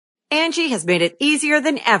Angie has made it easier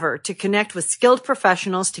than ever to connect with skilled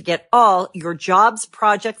professionals to get all your jobs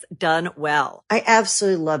projects done well. I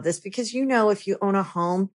absolutely love this because, if you own a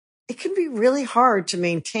home, it can be really hard to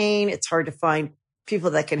maintain. It's hard to find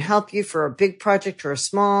people that can help you for a big project or a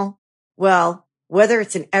small. Well, whether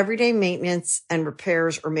it's in everyday maintenance and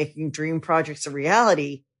repairs or making dream projects a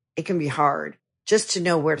reality, it can be hard just to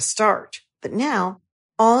know where to start. But now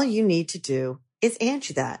all you need to do is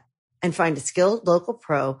Angie that and find a skilled local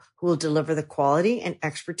pro who will deliver the quality and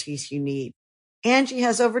expertise you need. Angie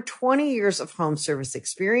has over 20 years of home service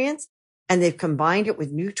experience, and they've combined it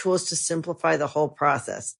with new tools to simplify the whole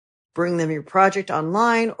process. Bring them your project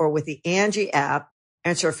online or with the Angie app,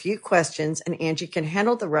 answer a few questions, and Angie can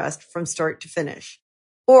handle the rest from start to finish.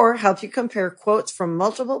 Or help you compare quotes from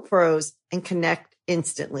multiple pros and connect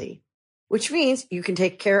instantly, which means you can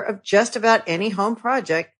take care of just about any home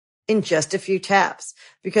project in just a few taps.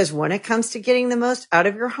 Because when it comes to getting the most out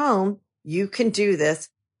of your home, you can do this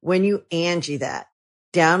when you Angie that.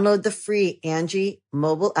 Download the free Angie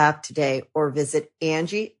mobile app today or visit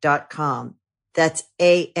Angie.com. That's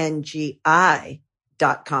ANGI.com.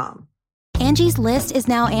 Angie's List is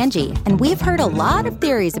now Angie, and we've heard a lot of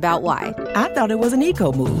theories about why. I thought it was an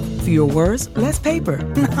eco move. Fewer words, less paper.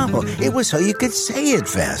 No, it was so you could say it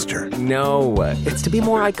faster. No, it's to be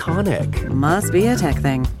more iconic. Must be a tech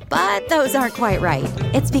thing. But those aren't quite right.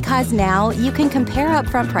 It's because now you can compare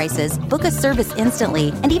upfront prices, book a service instantly,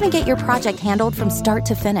 and even get your project handled from start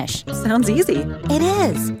to finish. Sounds easy. It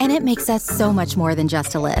is, and it makes us so much more than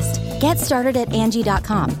just a list. Get started at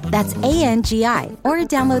Angie.com. That's ANGI, or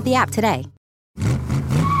download the app today.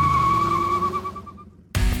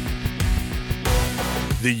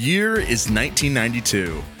 The year is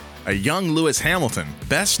 1992. A young Lewis Hamilton,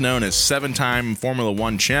 best known as 7-time Formula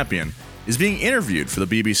One champion, is being interviewed for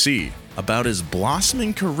the BBC about his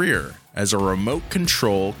blossoming career as a remote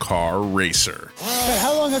control car racer.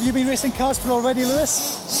 How long have you been racing cars for already,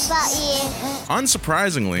 Lewis? About a year.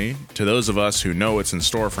 Unsurprisingly, to those of us who know what's in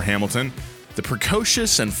store for Hamilton, the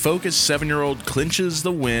precocious and focused 7-year-old clinches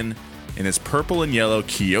the win in his purple and yellow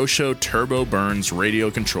Kyosho Turbo Burns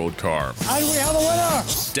radio-controlled car. And we have a winner!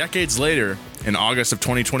 Decades later, in August of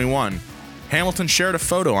 2021, Hamilton shared a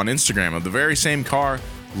photo on Instagram of the very same car,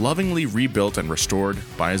 lovingly rebuilt and restored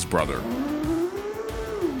by his brother.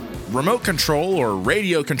 Remote control or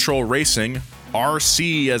radio control racing,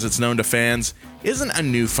 RC as it's known to fans, isn't a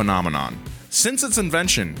new phenomenon. Since its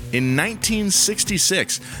invention in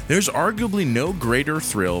 1966, there's arguably no greater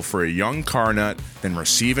thrill for a young car nut than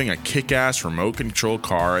receiving a kick-ass remote control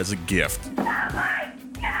car as a gift.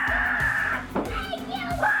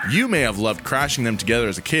 You may have loved crashing them together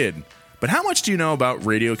as a kid, but how much do you know about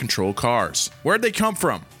radio control cars? Where'd they come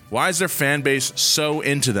from? Why is their fan base so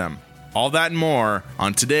into them? All that and more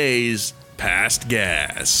on today's Past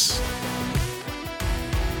Gas.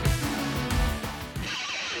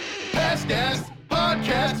 Past Gas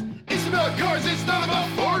Podcast. It's about cars, it's not about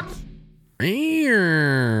forts.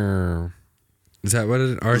 Is that what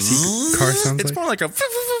an RC car sounds like? It's more like a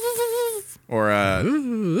or a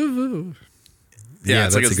yeah,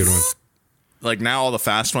 it's that's like a good one. Like now all the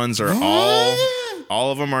fast ones are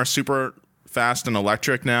all of them are super fast and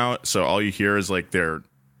electric now, so all you hear is like their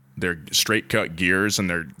straight cut gears and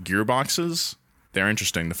their gearboxes. They're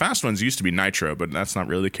interesting. The fast ones used to be nitro, but that's not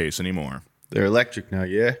really the case anymore. They're electric now,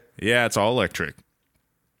 yeah? Yeah, it's all electric.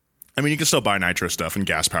 I mean, you can still buy nitro stuff and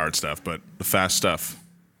gas-powered stuff, but the fast stuff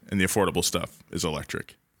and the affordable stuff is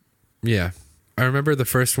electric. Yeah. I remember the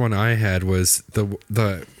first one I had was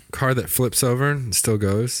the car that flips over and still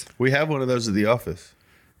goes. We have one of those at the office.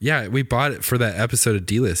 Yeah, we bought it for that episode of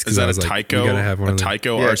D-List. Is that a Tyco? You gotta have one a of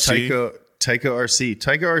Tyco yeah, RC? Tyco RC.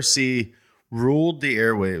 Tyco RC ruled the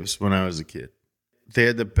airwaves when I was a kid. They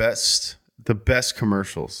had the best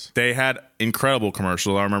commercials. They had incredible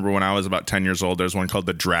commercials. I remember when I was about 10 years old, there's one called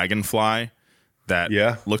the Dragonfly that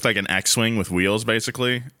looked like an X-Wing with wheels,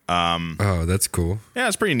 basically. Oh, that's cool. Yeah,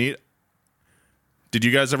 it's pretty neat. Did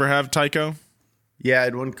you guys ever have Tyco? Yeah, I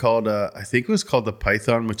had one called, I think it was called the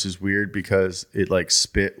Python, which is weird because it like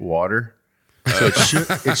spit water. So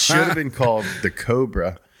it should have been called the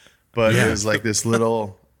Cobra, but it was like this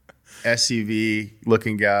little SUV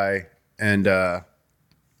looking guy, and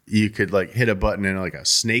you could like hit a button and like a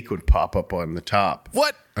snake would pop up on the top.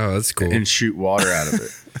 What? Oh, that's cool. And shoot water out of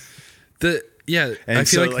it. And I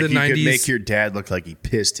feel like the 90s could make your dad look like he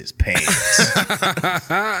pissed his pants.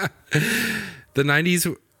 The 90s,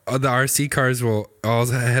 the RC cars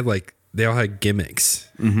they all had gimmicks.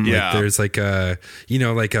 Mm-hmm. Yeah. Like there's like a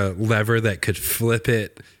lever that could flip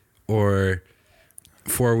it, or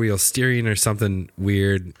 4-wheel steering or something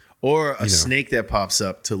weird. Or a snake that pops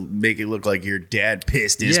up to make it look like your dad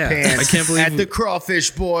pissed his Yeah, pants I can't believe at the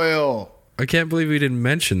crawfish boil. I can't believe we didn't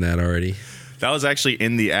mention that already. That was actually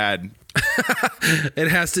in the ad. It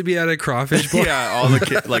has to be at a crawfish boil. Yeah, all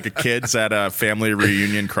the kids at a family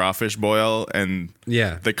reunion crawfish boil, and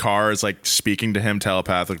the car is like speaking to him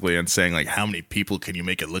telepathically and saying like, "How many people can you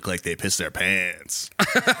make it look like they pissed their pants?"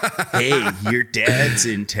 Hey, your dad's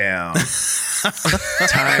in town.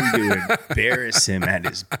 Time to embarrass him at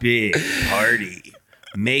his big party.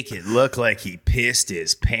 Make it look like he pissed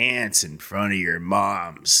his pants in front of your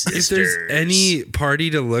mom's sisters. If there's any party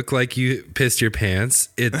to look like you pissed your pants,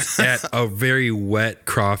 it's at a very wet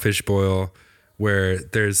crawfish boil where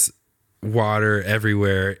there's water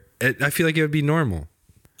everywhere. I feel like it would be normal.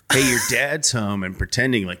 Hey, your dad's home and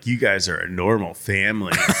pretending like you guys are a normal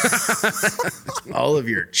family. All of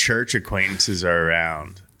your church acquaintances are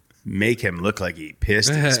around. Make him look like he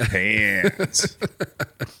pissed his pants.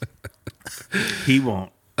 He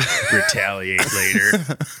won't retaliate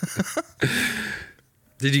later.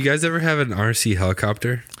 Did you guys ever have an RC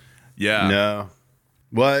helicopter? Yeah. No.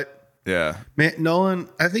 What? Yeah. Man, Nolan,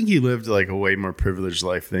 I think you lived like a way more privileged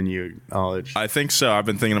life than you acknowledge. I think so. I've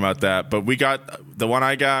been thinking about that. But we got the one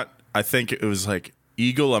I got, I think it was like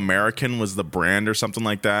Eagle American was the brand or something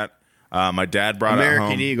like that. My dad brought it home.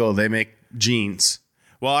 American Eagle, they make jeans.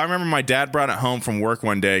 Well, I remember my dad brought it home from work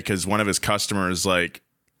one day because one of his customers like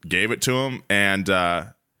gave it to him, and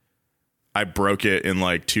I broke it in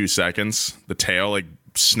like 2 seconds. The tail like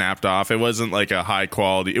snapped off. It wasn't like a high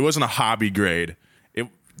quality. It wasn't a hobby grade. It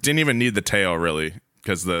didn't even need the tail really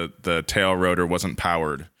because the tail rotor wasn't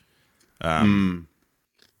powered.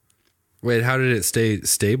 Wait, how did it stay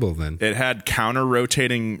stable then? It had counter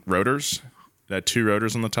rotating rotors. It had 2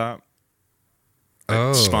 rotors on the top.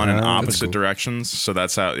 Spun in opposite directions. So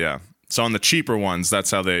that's how, yeah. So on the cheaper ones, that's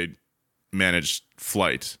how they managed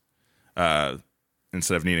flight.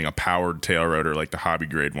 Instead of needing a powered tail rotor like the hobby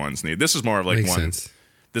grade ones need. This is more of like Makes sense.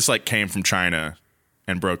 This like came from China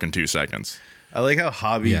and broke in 2 seconds. I like how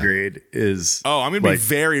hobby grade is. Oh, I'm going to be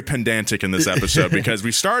very pedantic in this episode because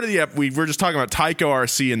we started we were just talking about Tyco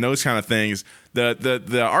RC and those kind of things. The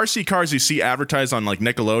RC cars you see advertised on like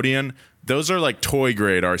Nickelodeon, those are like toy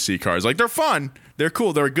grade RC cars. Like they're fun, they're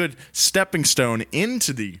cool, they're a good stepping stone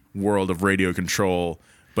into the world of radio control,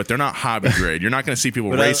 but they're not hobby grade. You're not going to see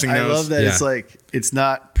people racing those. I love that it's like it's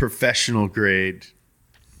not professional grade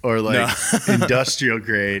or like industrial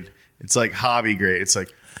grade. It's like hobby grade. It's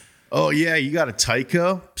like, oh yeah, you got a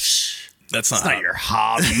Tyco? Psh, that's not your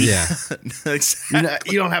hobby. Yeah,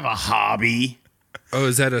 exactly. You don't have a hobby. Oh,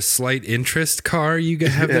 is that a slight interest car you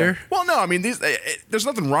have there? Well, no, I mean there's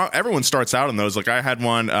nothing wrong. Everyone starts out in those. Like I had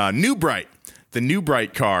one, New Bright, the New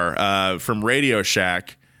Bright car from Radio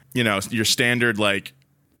Shack. You know, your standard like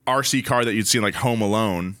RC car that you'd see in like Home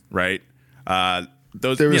Alone, right?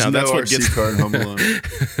 Those, there was that's no what RC car in Home Alone.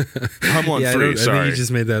 Home Alone 3, I sorry. think you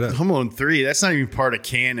just made that up. Home Alone 3, that's not even part of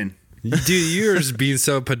canon. Dude, you're just being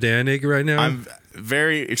so pedantic right now. I'm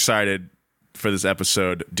very excited for this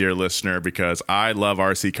episode, dear listener, because I love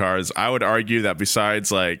RC cars. I would argue that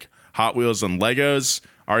besides like Hot Wheels and Legos,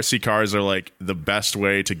 RC cars are like the best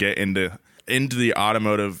way to get into the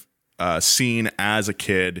automotive scene as a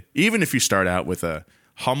kid. Even if you start out with a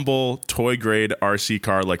humble toy grade RC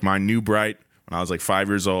car like my New Bright when I was like 5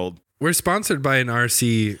 years old. We're sponsored by an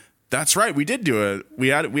RC. That's right. We did do it. We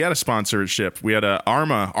had a sponsorship. We had a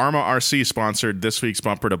Arma RC sponsored this week's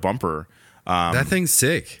Bumper to Bumper. That thing's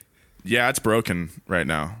sick. Yeah, it's broken right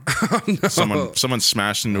now. Oh, no. Someone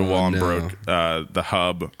smashed into a wall and broke the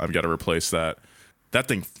hub. I've got to replace that. That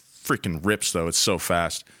thing freaking rips though. It's so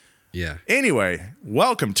fast. Yeah. Anyway,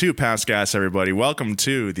 welcome to Past Gas, everybody. Welcome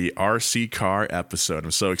to the RC car episode.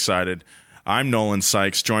 I'm so excited. I'm Nolan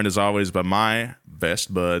Sykes, joined as always by my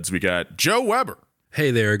best buds. We got Joe Weber. Hey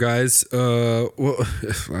there, guys. Well,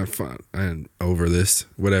 I'm over this.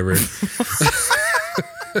 Whatever.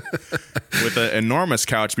 With an enormous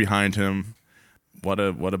couch behind him. What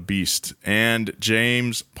a beast. And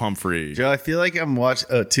James Pumphrey. Joe, I feel like I'm watching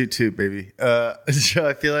Toot Toot, baby. Joe,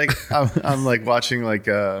 I feel like I'm like watching like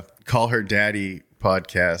Call Her Daddy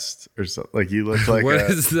podcast or something. Like you look like what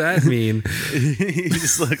does that mean? You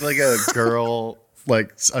just look like a girl,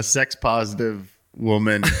 like a sex positive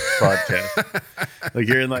woman podcast. Like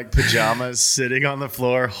you're in like pajamas, sitting on the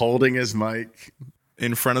floor, holding his mic.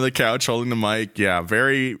 In front of the couch, holding the mic. Yeah,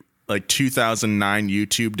 very like 2009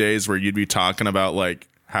 YouTube days where you'd be talking about like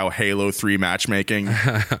how Halo 3 matchmaking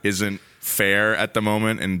isn't fair at the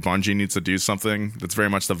moment and Bungie needs to do something. That's very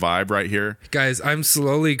much the vibe right here. Guys, I'm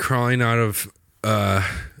slowly crawling out of a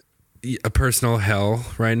personal hell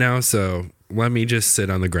right now, so let me just sit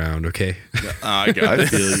on the ground, okay? I got I it.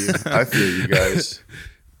 feel you. I feel you guys.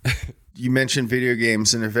 You mentioned video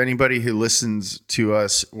games, and if anybody who listens to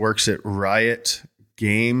us works at Riot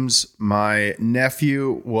Games, my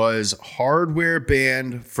nephew was hardware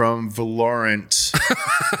banned from Valorant.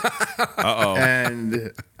 Uh-oh.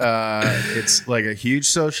 And it's like a huge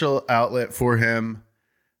social outlet for him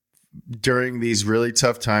during these really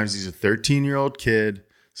tough times. He's a 13-year-old kid.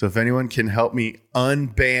 So if anyone can help me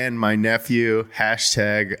unban my nephew,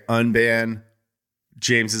 #unban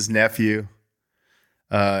James's nephew,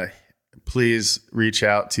 please reach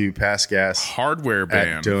out to Passgas Hardware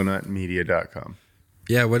ban. at donutmedia.com.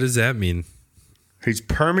 Yeah, what does that mean? He's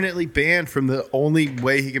permanently banned from the only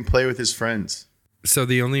way he can play with his friends. So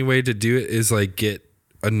the only way to do it is like get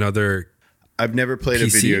another. I've never played PC? a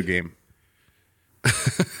video game.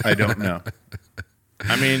 I don't know.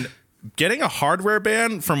 I mean, getting a hardware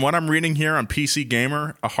ban, from what I'm reading here on PC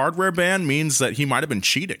Gamer, a hardware ban means that he might have been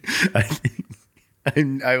cheating.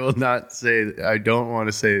 I will not say. I don't want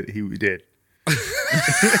to say that he did.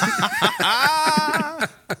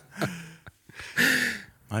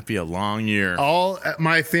 Might be a long year. All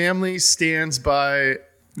my family stands by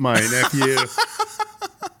my nephew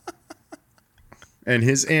and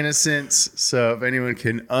his innocence. So if anyone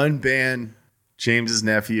can unban James's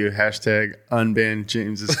nephew, #unban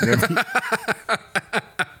James's nephew.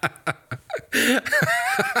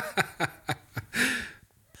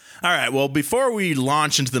 All right, well, before we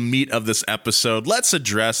launch into the meat of this episode, let's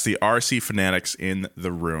address the RC fanatics in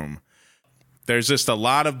the room. There's just a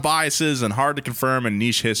lot of biases and hard to confirm and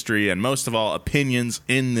niche history, and most of all, opinions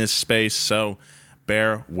in this space, so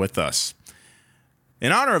bear with us.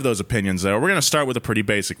 In honor of those opinions, though, we're going to start with a pretty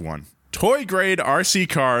basic one. Toy-grade RC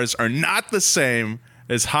cars are not the same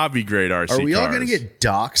as hobby-grade RC cars. Are we all going to get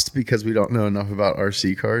doxxed because we don't know enough about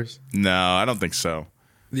RC cars? No, I don't think so.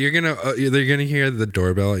 They're gonna hear the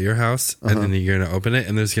doorbell at your house, and then you're gonna open it,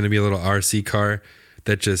 and there's gonna be a little RC car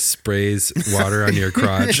that just sprays water on your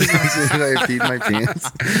crotch. Did I peed my pants?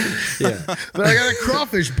 Yeah, but I got a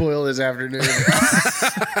crawfish boil this afternoon.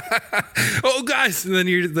 Oh, guys! And then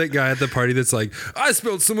you're the guy at the party that's like, I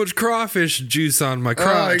spilled so much crawfish juice on my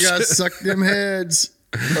crotch. Oh, you gotta suck them heads,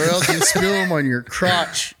 or else you spill them on your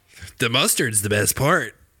crotch. The mustard's the best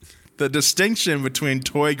part. The distinction between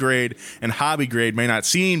toy grade and hobby grade may not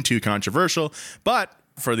seem too controversial, but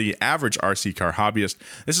for the average RC car hobbyist,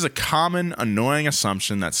 this is a common, annoying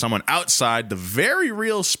assumption that someone outside the very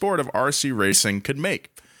real sport of RC racing could make.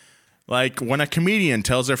 Like when a comedian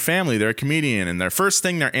tells their family they're a comedian and their first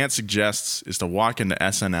thing their aunt suggests is to walk into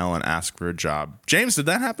SNL and ask for a job. James, did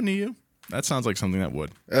that happen to you? That sounds like something that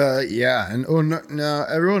would. Yeah. And no,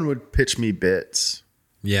 everyone would pitch me bits.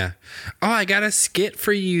 Yeah. Oh, I got a skit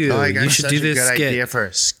for you. I got you should such do a this good skit. idea for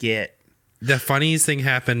a skit. The funniest thing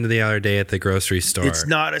happened the other day at the grocery store. It's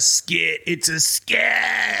not a skit. It's a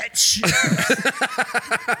sketch.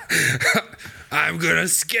 I'm gonna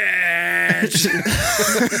sketch.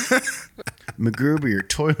 MacGruber, your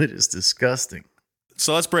toilet is disgusting.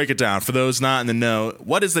 So let's break it down. For those not in the know,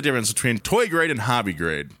 what is the difference between toy grade and hobby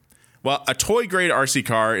grade? Well, a toy grade RC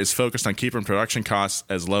car is focused on keeping production costs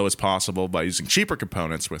as low as possible by using cheaper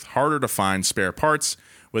components with harder to find spare parts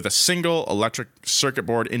with a single electric circuit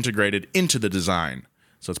board integrated into the design.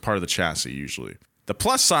 So it's part of the chassis usually. The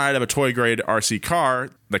plus side of a toy grade RC car,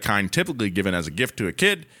 the kind typically given as a gift to a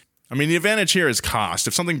kid, I mean, the advantage here is cost.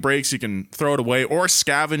 If something breaks, you can throw it away or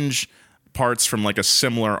scavenge parts from like a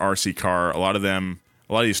similar RC car. A lot of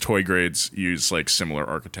these toy grades use like similar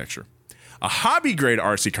architecture. A hobby grade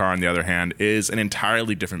RC car, on the other hand, is an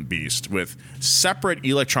entirely different beast with separate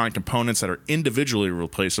electronic components that are individually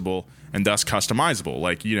replaceable and thus customizable.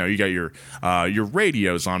 Like, you know, you got your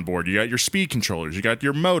radios on board, you got your speed controllers, you got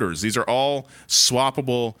your motors. These are all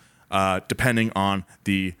swappable depending on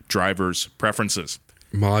the driver's preferences.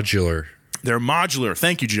 Modular. They're modular.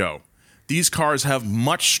 Thank you, Joe. These cars have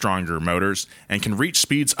much stronger motors and can reach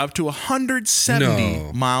speeds up to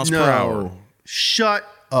 170 miles per hour. Shut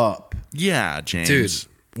up. Yeah, James. Dude,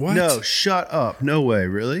 what? No, shut up. No way,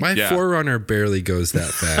 really? My Yeah. 4Runner barely goes that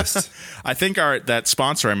fast. I think that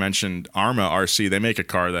sponsor I mentioned, Arma RC, they make a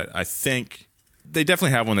car that I think they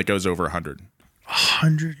definitely have one that goes over 100.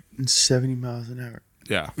 170 miles an hour.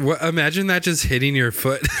 Yeah. What, imagine that just hitting your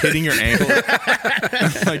foot. Hitting your ankle.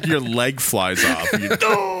 Like your leg flies off.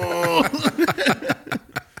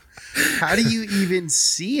 How do you even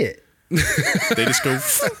see it? They just go.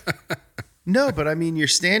 No, but I mean, you're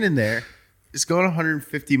standing there. It's going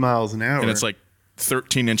 150 miles an hour. And it's like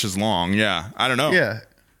 13 inches long. Yeah. I don't know. Yeah.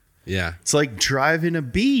 Yeah. It's like driving a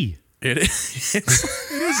bee. It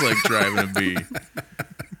is like driving a bee.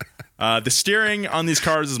 The steering on these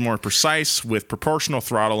cars is more precise with proportional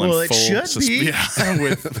throttle and Well, it full should be. Yeah,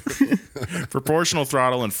 with proportional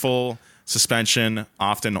throttle and full suspension,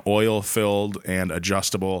 often oil-filled and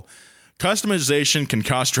adjustable. Customization can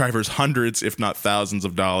cost drivers hundreds, if not thousands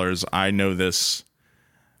of dollars. I know this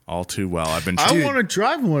all too well. I want to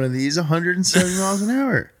drive one of these 170 miles an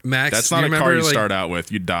hour. Max, That's not a car you start out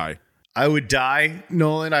with. You'd die. I would die,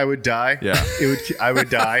 Nolan. I would die. Yeah. I would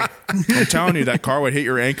die. I'm telling you, that car would hit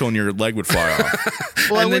your ankle and your leg would fly off.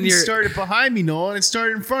 Well, I wouldn't start it behind me, Nolan. It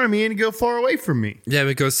started in front of me and go far away from me. Yeah, but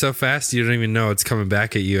it goes so fast you don't even know it's coming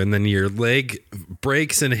back at you, and then your leg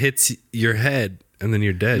breaks and hits your head, and then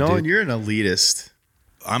you're dead. Nolan, dude. you're an elitist.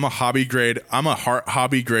 I'm a hobby grade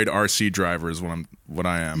RC driver is what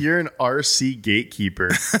I am. You're an RC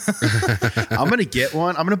gatekeeper. I'm gonna get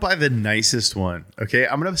one. I'm gonna buy the nicest one. Okay,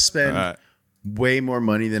 I'm gonna spend way more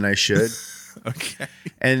money than I should. Okay.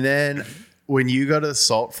 And then when you go to the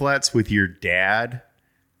Salt Flats with your dad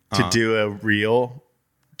to do a real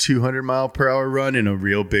 200 mile per hour run in a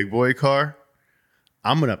real big boy car,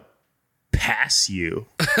 I'm gonna pass you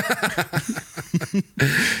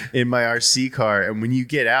in my RC car, and when you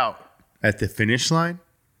get out at the finish line,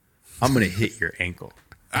 I'm gonna hit your ankle.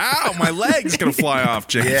 Ow, my leg's gonna fly off,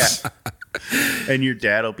 James. Yeah. And your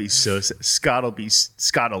dad will be so sad. Scott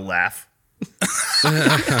will laugh.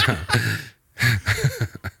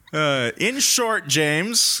 In short,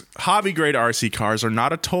 James, hobby grade RC cars are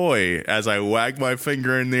not a toy, as I wag my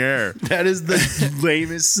finger in the air. That is the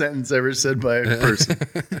lamest sentence ever said by a person.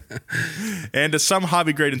 And to some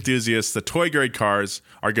hobby grade enthusiasts, the toy grade cars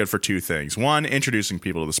are good for two things. One, introducing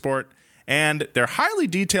people to the sport, and their highly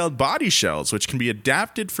detailed body shells, which can be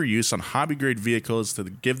adapted for use on hobby grade vehicles to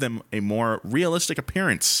give them a more realistic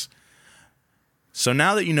appearance. So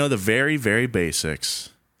now that you know the very, very basics,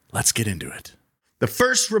 let's get into it. The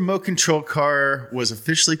first remote control car was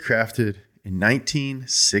officially crafted in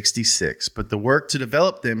 1966, but the work to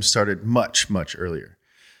develop them started much, much earlier.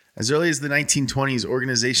 As early as the 1920s,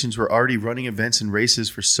 organizations were already running events and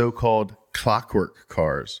races for so-called clockwork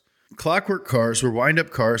cars. Clockwork cars were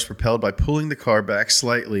wind-up cars propelled by pulling the car back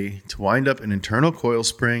slightly to wind up an internal coil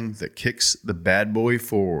spring that kicks the bad boy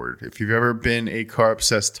forward. If you've ever been a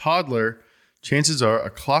car-obsessed toddler, chances are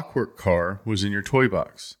a clockwork car was in your toy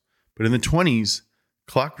box. But in the 20s,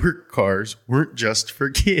 clockwork cars weren't just for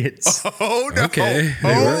kids. Oh, no. Okay.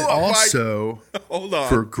 They were also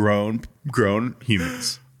for grown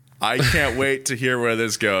humans. I can't wait to hear where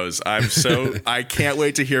this goes. I can't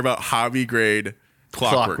wait to hear about hobby grade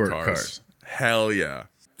clockwork cars. Hell yeah.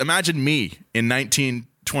 Imagine me in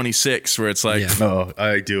 1926 where it's like... Yeah. Oh,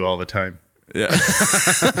 I do all the time. Yeah.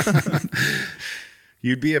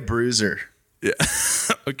 You'd be a bruiser. Yeah.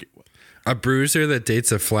 Okay. A bruiser that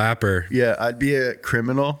dates a flapper. Yeah, I'd be a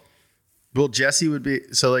criminal. Well, Jesse would be...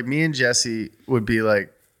 So, like, me and Jesse would be,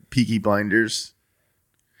 like, Peaky Blinders.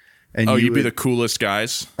 And you'd be the coolest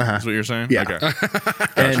guys? That's what you're saying? Yeah. Okay.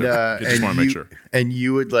 And, just want to make sure. And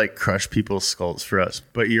you would, like, crush people's skulls for us.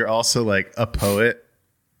 But you're also, like, a poet.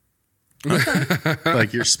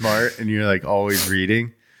 Like, you're smart and you're, like, always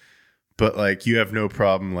reading. But, like, you have no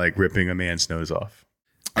problem, like, ripping a man's nose off.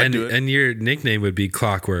 And your nickname would be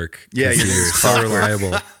Clockwork. Yeah, you're so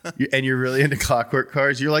reliable. And you're really into clockwork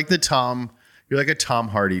cars. You're like a Tom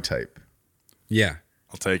Hardy type. Yeah.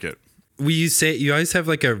 I'll take it. You always have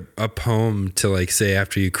like a poem to like say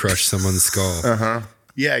after you crush someone's skull. Uh-huh.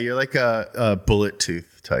 Yeah, you're like a bullet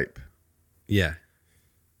tooth type. Yeah.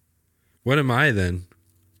 What am I then?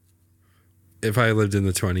 If I lived in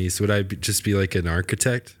the 20s, would I just be like an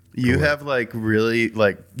architect? You have like really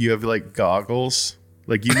like you have like goggles.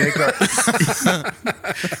 Like you make like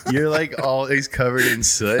you're like always covered in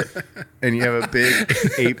soot, and you have a big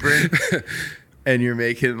apron, and you're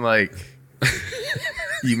making like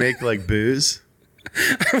you make like booze.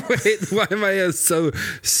 Wait, why am I so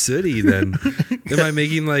sooty then? Am I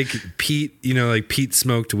making like peat, like peat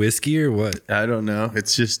smoked whiskey or what? I don't know.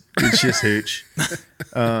 It's just hooch.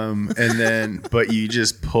 But you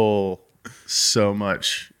just pull so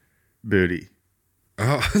much booty.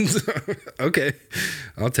 Oh, okay.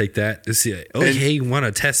 I'll take that. Hey, you want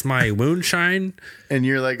to test my moonshine? And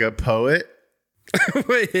you're like a poet.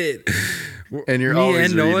 Wait. And you're me always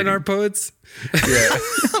and Nolan reading. are poets? Yeah.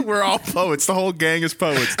 We're all poets. The whole gang is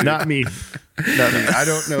poets. Dude. Not me. I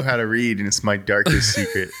don't know how to read, and it's my darkest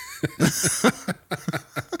secret.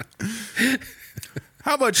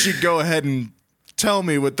 How about you go ahead and tell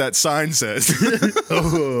me what that sign says?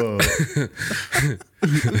 Oh.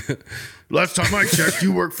 Last time I checked,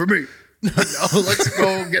 you work for me. Now let's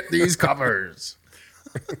go get these covers.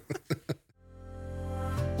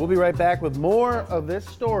 We'll be right back with more of this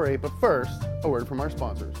story, but first, a word from our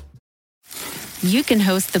sponsors. you can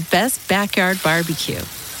host the best backyard barbecue.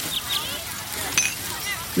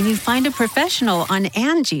 When you find a professional on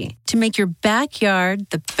Angie to make your backyard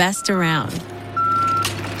the best around.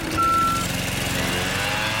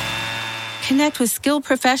 Connect with skilled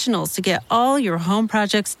professionals to get all your home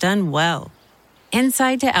projects done well.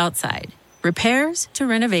 Inside to outside, repairs to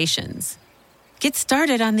renovations. Get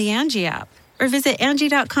started on the Angie app or visit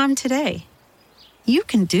Angie.com today. You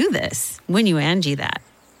can do this when you Angie that.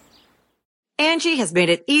 Angie has made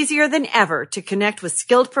it easier than ever to connect with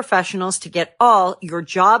skilled professionals to get all your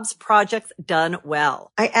jobs projects done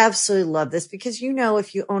well. I absolutely love this because, you know,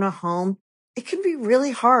 if you own a home, it can be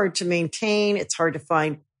really hard to maintain. It's hard to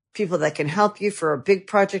find people that can help you for a big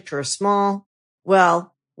project or a small.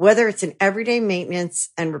 Well, whether it's in everyday maintenance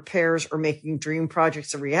and repairs or making dream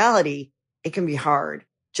projects a reality, it can be hard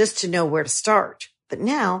just to know where to start. But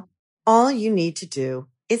now all you need to do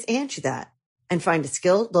is Angie that and find a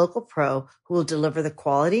skilled local pro who will deliver the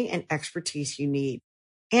quality and expertise you need.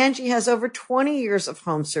 Angie has over 20 years of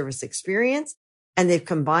home service experience, and they've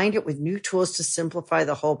combined it with new tools to simplify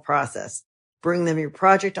the whole process. Bring them your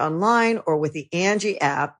project online or with the Angie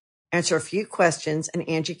app, answer a few questions, and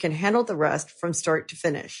Angie can handle the rest from start to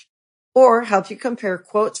finish. Or help you compare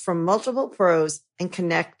quotes from multiple pros and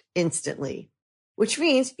connect instantly, which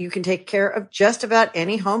means you can take care of just about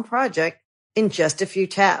any home project in just a few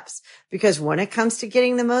taps. Because when it comes to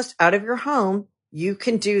getting the most out of your home, you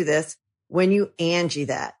can do this when you Angie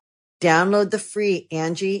that. Download the free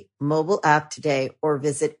Angie mobile app today or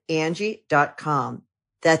visit Angie.com.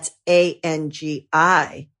 That's ANGI.com.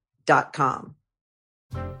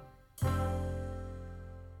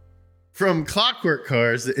 From clockwork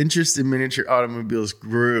cars, the interest in miniature automobiles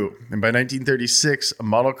grew. And by 1936, a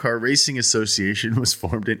model car racing association was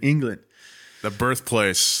formed in England. The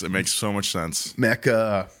birthplace. It makes so much sense.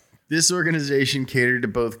 Mecca. This organization catered to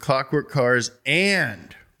both clockwork cars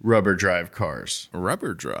and rubber drive cars.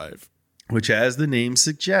 Rubber drive? Which, as the name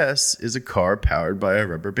suggests, is a car powered by a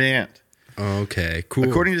rubber band. Okay, cool.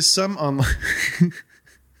 According to some online...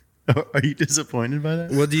 Are you disappointed by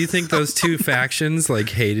that? Well, do you think those two factions like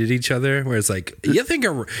hated each other? Where it's like, you think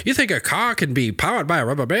a car can be powered by a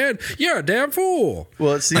rubber band? You're a damn fool.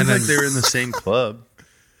 Well, it seems like they're in the same club.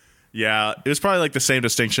 Yeah, it was probably like the same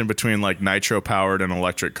distinction between like nitro powered and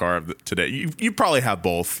electric car today. You probably have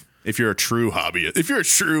both if you're a true hobbyist. If you're a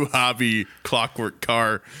true hobby clockwork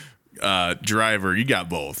car driver, you got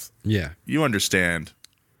both. Yeah, you understand.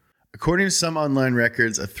 According to some online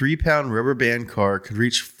records, a 3-pound rubber band car could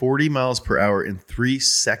reach 40 miles per hour in 3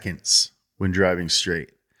 seconds when driving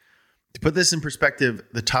straight. To put this in perspective,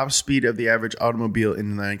 the top speed of the average automobile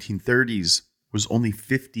in the 1930s was only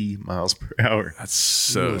 50 miles per hour. That's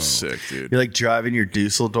so sick, dude. You're like driving your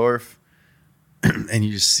Dusseldorf and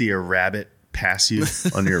you just see a rabbit pass you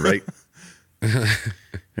on your right. A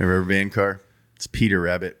rubber band car. It's Peter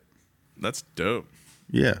Rabbit. That's dope.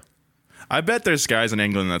 Yeah. I bet there's guys in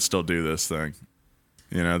England that still do this thing.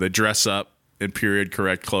 You know, they dress up in period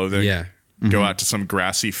correct clothing. Yeah. Go out to some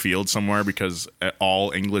grassy field somewhere because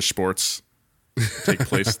all English sports take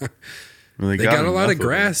place. Well, they got a lot of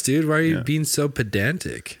grass, dude. Why are you being so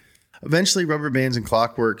pedantic? Eventually, rubber bands and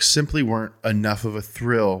clockwork simply weren't enough of a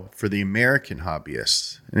thrill for the American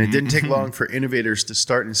hobbyists. And it didn't take long for innovators to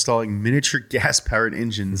start installing miniature gas-powered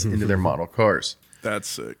engines into their model cars. That's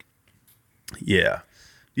sick. Yeah.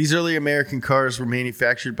 These early American cars were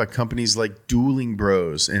manufactured by companies like Dueling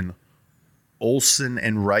Bros and Olson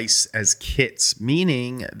and Rice as kits,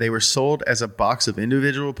 meaning they were sold as a box of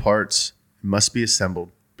individual parts and must be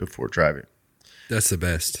assembled before driving. That's the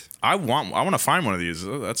best. I want to find one of these.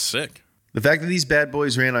 Oh, that's sick. The fact that these bad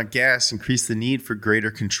boys ran on gas increased the need for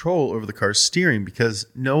greater control over the car's steering because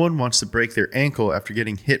no one wants to break their ankle after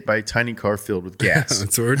getting hit by a tiny car filled with gas.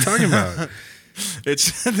 That's what we're talking about.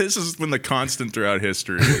 This has been the constant throughout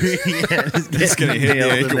history. It's gonna hit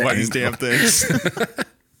the ankle by these damn things.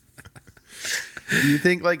 Do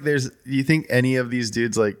you think any of these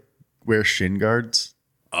dudes like wear shin guards?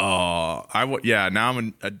 Oh, now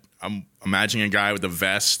I'm imagining a guy with a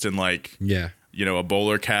vest and a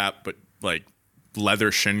bowler cap, but like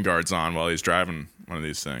leather shin guards on while he's driving one of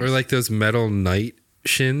these things, or like those metal night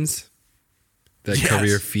shins that cover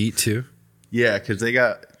your feet too. Yeah, because they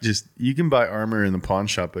got you can buy armor in the pawn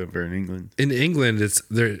shop over in England. In England,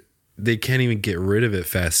 they can't even get rid of it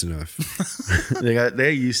fast enough.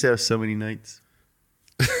 They used to have so many nights.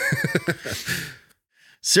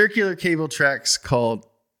 Circular cable tracks called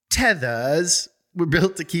tethers were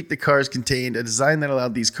built to keep the cars contained, a design that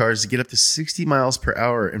allowed these cars to get up to 60 miles per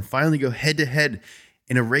hour and finally go head to head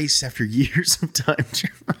in a race after years of time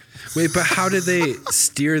trial. Wait, but how did they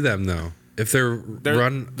steer them though? If they're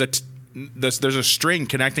run there's a string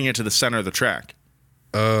connecting it to the center of the track.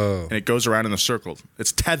 Oh. And it goes around in a circle.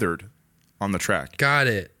 It's tethered on the track. Got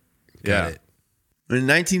it. Got it. In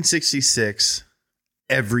 1966,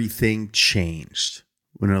 everything changed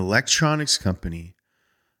when an electronics company,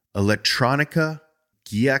 Electronica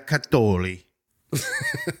Giocattoli,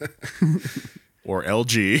 or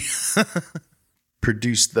LG,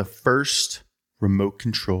 produced the first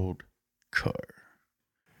remote-controlled car.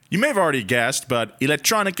 You may have already guessed, but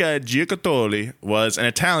Elettronica Giocattoli was an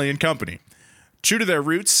Italian company. True to their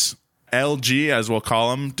roots, LG, as we'll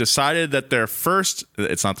call them, decided that their first,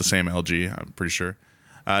 it's not the same LG, I'm pretty sure,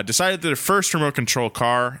 decided that their first remote control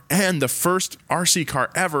car and the first RC car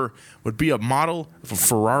ever would be a model of a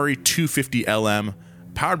Ferrari 250 LM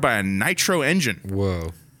powered by a nitro engine.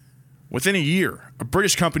 Whoa. Within a year, a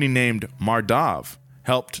British company named Mardov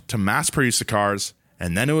helped to mass produce the cars,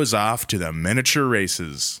 and then it was off to the miniature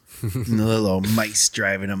races. And the little mice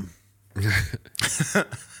driving them.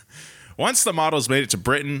 Once the models made it to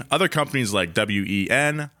Britain, other companies like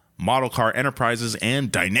WEN, Model Car Enterprises,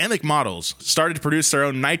 and Dynamic Models started to produce their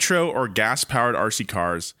own nitro or gas-powered RC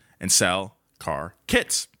cars and sell car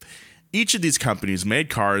kits. Each of these companies made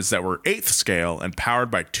cars that were 8th scale and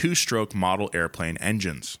powered by 2-stroke model airplane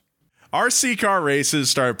engines. RC car races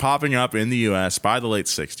started popping up in the US by the late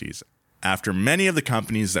 60s, after many of the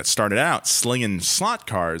companies that started out slinging slot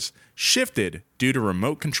cars shifted due to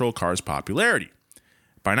remote control cars' popularity.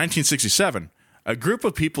 By 1967, a group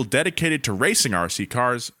of people dedicated to racing RC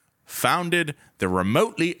cars founded the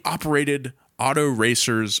Remotely Operated Auto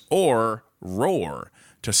Racers, or ROAR,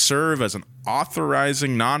 to serve as an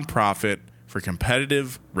authorizing nonprofit for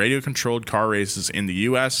competitive radio-controlled car races in the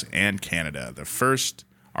US and Canada, the first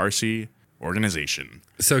RC organization.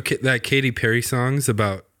 So that Katy Perry song's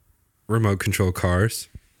about remote control cars?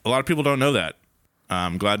 A lot of people don't know that.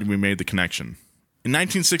 I'm glad we made the connection. In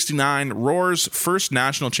 1969, Roar's first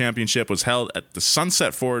national championship was held at the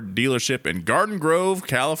Sunset Ford dealership in Garden Grove,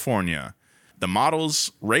 California. The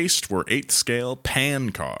models raced were 8th scale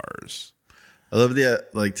pan cars. I love the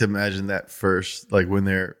to imagine that first, like when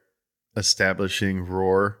they're establishing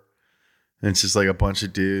Roar, and it's just like a bunch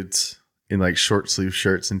of dudes in like short sleeve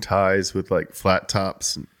shirts and ties with like flat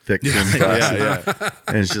tops and thick glasses. Yeah.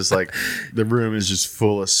 And it's just like the room is just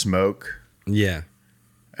full of smoke. Yeah.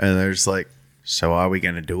 And they're just like, so are we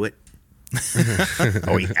going to do it?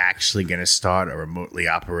 Are we actually going to start a remotely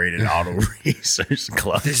operated auto racers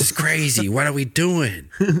club? This is crazy. What are we doing?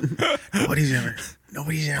 Nobody's ever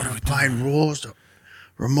applied rules to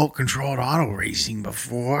remote controlled auto racing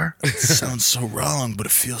before. It sounds so wrong, but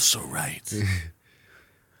it feels so right.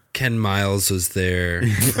 Ken Miles was there.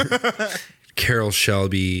 Carol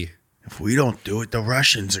Shelby. If we don't do it, the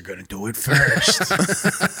Russians are going to do it first.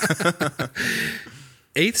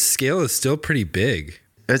 8th scale is still pretty big.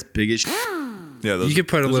 That's big as Yeah, you could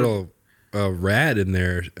put a little rat in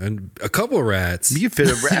there, and a couple rats. You could fit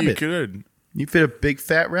a rabbit. You could. You fit a big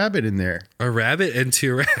fat rabbit in there. A rabbit and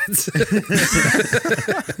 2 rats.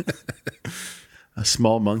 A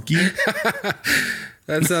small monkey.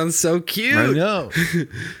 That sounds so cute. I know. This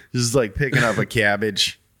is like picking up a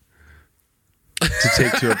cabbage to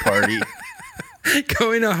take to a party.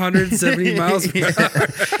 Going 170 miles per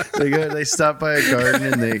hour. They stop by a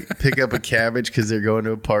garden and they pick up a cabbage because they're going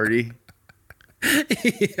to a party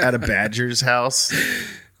at a badger's house.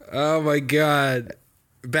 Oh my God.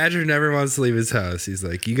 Badger never wants to leave his house. He's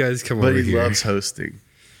like, you guys come over here. But he loves hosting.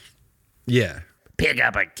 Yeah. Pick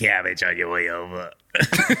up a cabbage on your way over.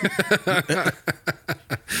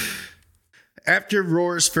 After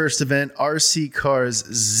Roar's first event, RC cars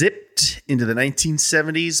zipped into the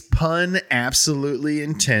 1970s, pun absolutely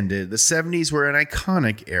intended. The 70s were an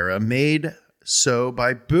iconic era made so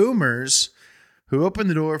by boomers who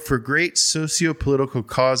opened the door for great socio-political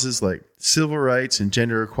causes like civil rights and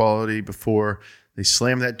gender equality before they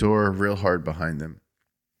slammed that door real hard behind them.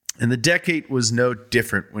 And the decade was no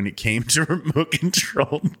different when it came to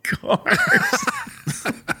remote-controlled cars.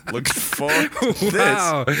 Looking forward to this.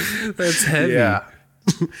 Wow, that's heavy. Yeah.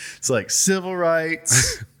 It's like civil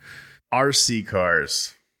rights, RC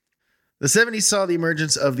cars. The 70s saw the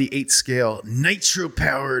emergence of the 8th scale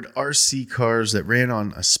nitro-powered RC cars that ran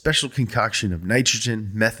on a special concoction of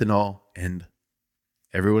nitrogen, methanol, and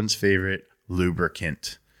everyone's favorite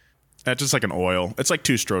lubricant. That's just like an oil. It's like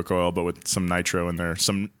 2-stroke oil, but with some nitro in there.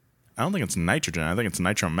 I don't think it's nitrogen. I think it's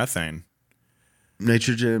nitromethane.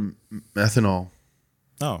 Nitrogen, methanol.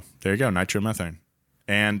 Oh, there you go. Nitromethane.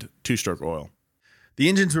 And 2-stroke oil. The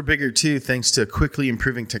engines were bigger too, thanks to quickly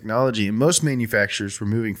improving technology, and most manufacturers were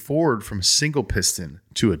moving forward from a single piston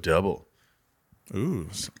to a double. Ooh,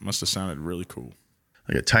 must have sounded really cool.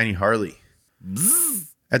 Like a tiny Harley.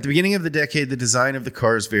 At the beginning of the decade, the design of the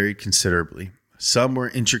cars varied considerably. Some were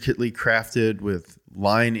intricately crafted with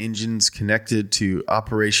line engines connected to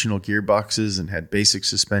operational gearboxes and had basic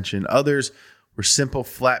suspension. Others were simple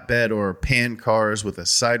flatbed or pan cars with a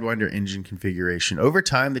Sidewinder engine configuration. Over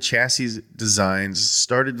time, the chassis designs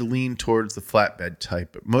started to lean towards the flatbed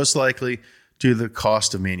type, most likely due to the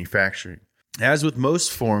cost of manufacturing. As with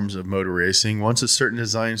most forms of motor racing, once a certain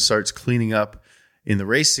design starts cleaning up in the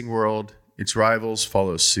racing world, its rivals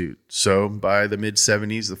follow suit. So by the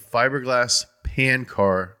mid-70s, the fiberglass pan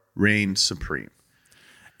car reigned supreme.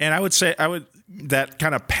 And I would say that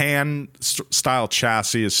kind of pan style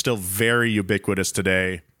chassis is still very ubiquitous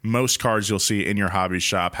today. Most cars you'll see in your hobby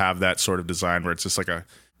shop have that sort of design where it's just like a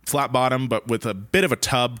flat bottom, but with a bit of a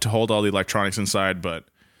tub to hold all the electronics inside. But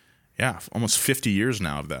yeah, almost 50 years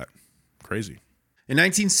now of that. Crazy. In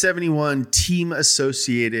 1971, Team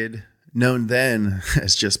Associated, known then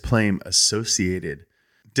as just plain Associated,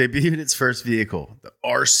 debuted its first vehicle, the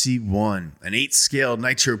RC1, an 8-scale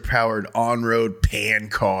nitro-powered on-road pan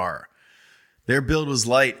car. Their build was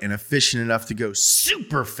light and efficient enough to go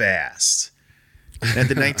super fast. At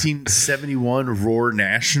the 1971 Roar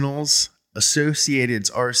Nationals, Associated's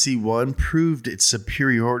RC1 proved its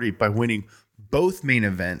superiority by winning both main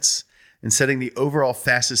events and setting the overall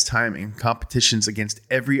fastest time in competitions against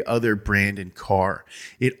every other brand and car.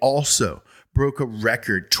 It also broke a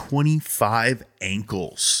record 25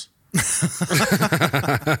 ankles.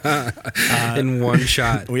 In one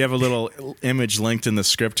shot. We have a little image linked in the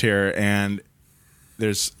script here, and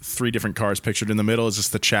there's 3 different cars pictured. In the middle is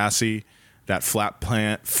just the chassis, that flat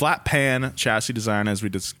pan chassis design as we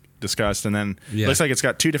discussed, and then it looks like it's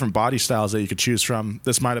got 2 different body styles that you could choose from.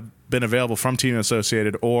 This might have been available from Team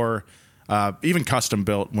Associated or even custom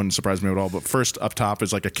built. Wouldn't surprise me at all. But first up top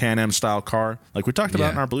is like a Can-Am style car, like we talked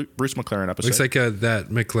about in our Bruce McLaren episode. Looks like that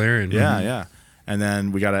McLaren. Yeah. And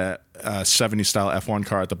then we got a 70s style F1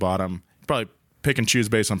 car at the bottom. Probably pick and choose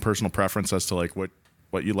based on personal preference as to like what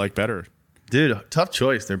you like better. Dude, tough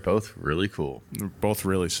choice. They're both really cool. They're both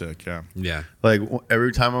really sick. Yeah. Yeah. Like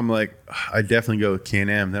every time I'm like, I definitely go with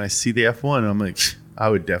Can-Am. Then I see the F1 and I'm like, I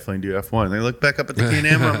would definitely do F1. And I look back up at the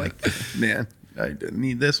Can-Am and I'm like, man, I didn't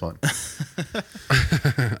need this one.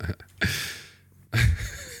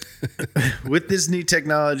 With this new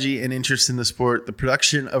technology and interest in the sport, the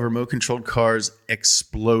production of remote-controlled cars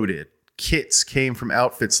exploded. Kits came from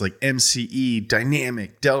outfits like MCE,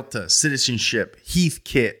 Dynamic, Delta, Citizenship,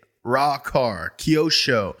 Heathkit, Raw Car,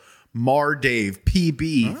 Kyosho, Mardave,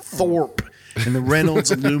 PB, Thorpe, and the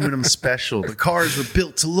Reynolds Aluminum Special. The cars were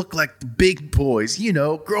built to look like the big boys,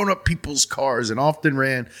 grown-up people's cars, and often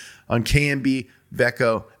ran on KMB,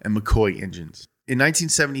 Veco, and McCoy engines. In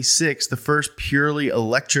 1976, the first purely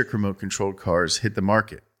electric remote-controlled cars hit the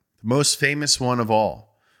market. The most famous one of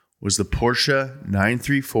all was the Porsche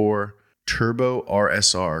 934 Turbo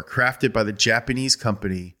RSR, crafted by the Japanese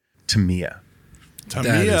company Tamiya. That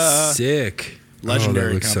is sick. Legendary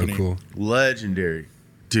that looks company. So cool. Legendary.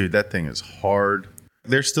 Dude, that thing is hard.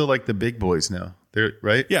 They're still like the big boys now. They're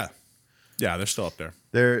right? Yeah, they're still up there.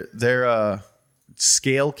 They're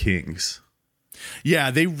scale kings.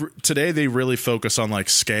 Yeah, today they really focus on like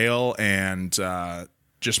scale and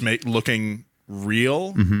just looking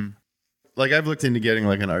real. Mm-hmm. Like I've looked into getting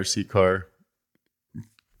like an RC car,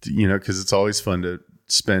 because it's always fun to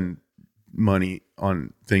spend money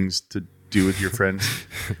on things to do with your friends.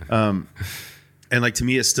 And like to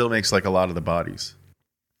me, it still makes like a lot of the bodies.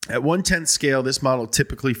 At 1/10 scale, this model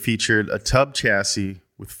typically featured a tub chassis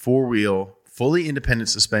with 4-wheel, fully independent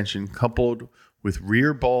suspension coupled with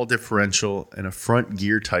rear ball differential and a front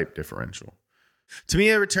gear type differential.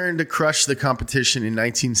 Tamiya returned to crush the competition in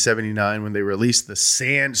 1979 when they released the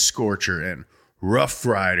Sand Scorcher and Rough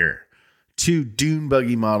Rider, 2 dune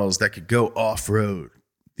buggy models that could go off-road.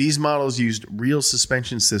 These models used real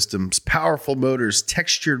suspension systems, powerful motors,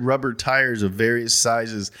 textured rubber tires of various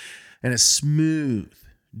sizes, and a smooth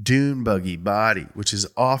dune buggy body, which is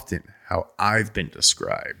often how I've been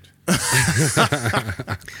described.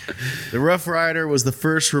 The Rough Rider was the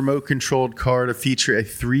first remote-controlled car to feature a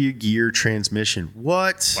 3-gear transmission.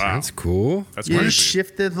 What? Wow. That's cool. That's You crazy. just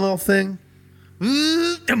shift that little thing.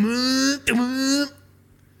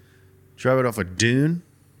 Drive it off a dune?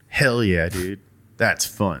 Hell yeah, dude. That's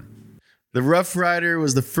fun. The Rough Rider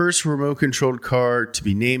was the first remote-controlled car to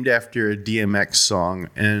be named after a DMX song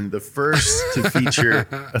and the first to feature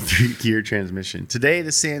a 3-gear transmission. Today,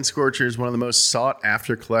 the Sand Scorcher is one of the most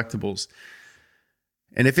sought-after collectibles.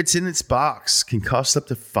 And if it's in its box, can cost up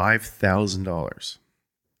to $5,000.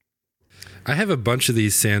 I have a bunch of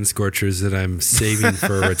these Sand Scorchers that I'm saving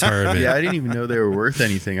for retirement. Yeah, I didn't even know they were worth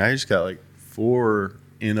anything. I just got like 4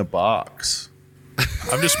 in a box.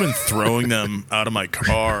 I've just been throwing them out of my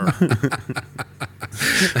car.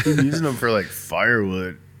 I've been using them for like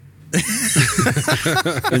firewood.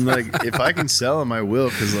 And like, if I can sell them, I will.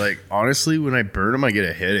 Because like, honestly, when I burn them, I get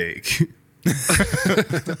a headache.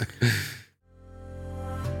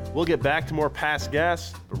 We'll get back to more past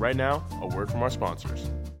gas, but right now, a word from our sponsors.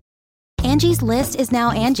 Angie's List is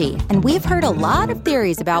now Angie, and we've heard a lot of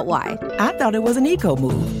theories about why. I thought it was an eco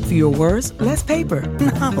move. Fewer words, less paper.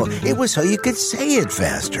 No, it was so you could say it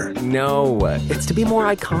faster. No, it's to be more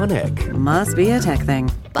iconic. Must be a tech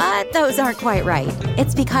thing. But those aren't quite right.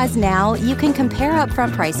 It's because now you can compare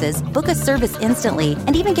upfront prices, book a service instantly,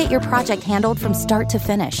 and even get your project handled from start to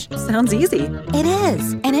finish. Sounds easy. It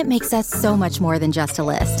is, and it makes us so much more than just a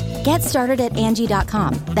list. Get started at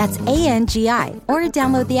Angie.com. That's ANGI, or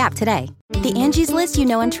download the app today. The Angie's List you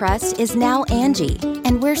know and trust is now Angie,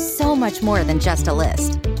 and we're so much more than just a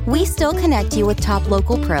list. We still connect you with top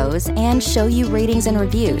local pros and show you ratings and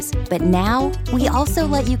reviews, but now we also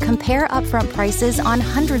let you compare upfront prices on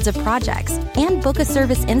hundreds of projects and book a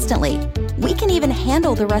service instantly. We can even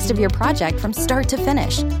handle the rest of your project from start to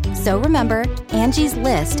finish. So remember, Angie's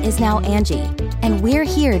List is now Angie, and we're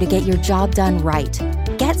here to get your job done right.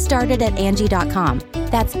 Get started at Angie.com.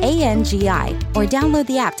 That's ANGI, or download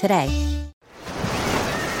the app today.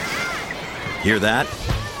 Hear that?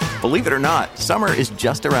 Believe it or not, summer is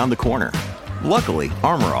just around the corner. Luckily,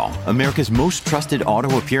 Armor All, America's most trusted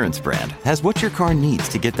auto appearance brand, has what your car needs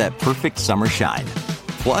to get that perfect summer shine.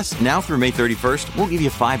 Plus, now through May 31st, we'll give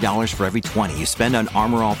you $5 for every $20 you spend on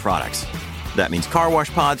Armor All products. That means car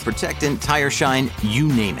wash pods, protectant, tire shine, you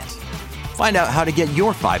name it. Find out how to get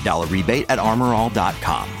your $5 rebate at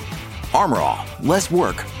armorall.com. Armor All, less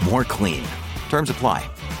work, more clean. Terms apply.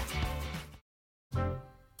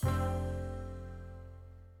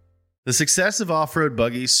 The success of off-road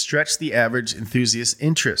buggies stretched the average enthusiast's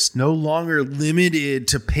interest. No longer limited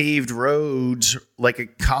to paved roads like a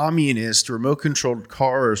communist, remote-controlled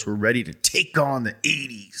cars were ready to take on the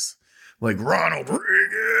 80s, like Ronald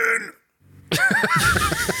Reagan.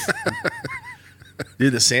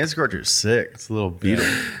 Dude, the Sand Scorcher's sick. It's a little Beetle.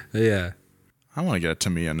 Yeah. I want to get a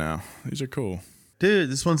Tamiya now. These are cool. Dude,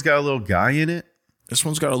 this one's got a little guy in it. This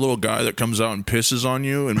one's got a little guy that comes out and pisses on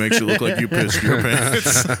you and makes you look like you pissed your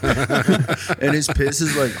pants. And his piss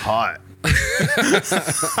is like hot.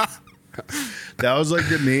 That was like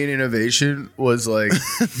the main innovation was like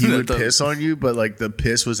he would piss on you, but like the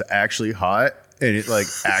piss was actually hot and it like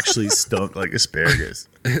actually stunk like asparagus.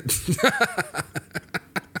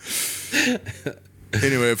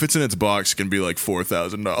 Anyway, if it's in its box, it can be like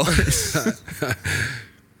 $4,000.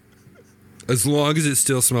 As long as it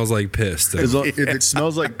still smells like piss. If it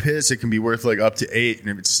smells like piss, it can be worth like up to $8,000, and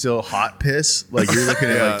if it's still hot piss, like you're looking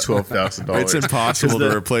at like $12,000. It's impossible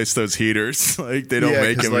to replace those heaters. Like they don't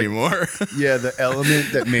make them anymore. Yeah, the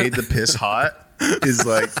element that made the piss hot is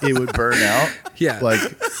like it would burn out. Yeah, like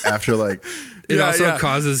after like. It also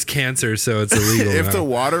causes cancer, so it's illegal. If the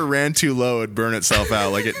water ran too low, it'd burn itself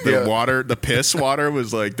out. Like the piss water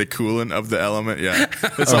was like the coolant of the element. Yeah,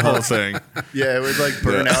 it's a whole thing. Yeah, it would like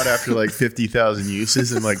burn out after like 50,000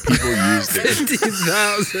 uses, and like people used it.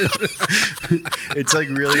 50,000. It's like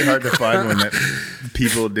really hard to find one that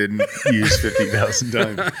people didn't use 50,000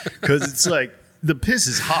 times because it's like. The piss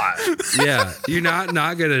is hot. Yeah, you're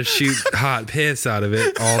not gonna shoot hot piss out of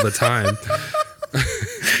it all the time.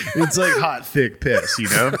 It's like hot, thick piss, you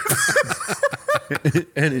know?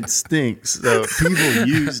 And it stinks. So people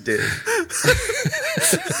used it.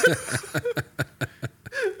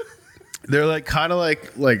 They're like kind of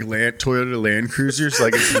like Toyota Land Cruisers.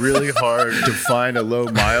 Like it's really hard to find a low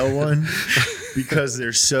mile one because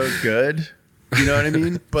they're so good. You know what I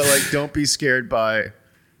mean? But like don't be scared by,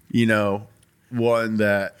 you know, one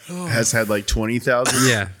that has had like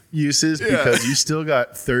 20,000 uses because you still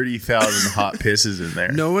got 30,000 hot pisses in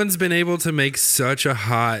there. No one's been able to make such a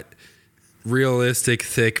hot, realistic,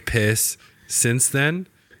 thick piss since then.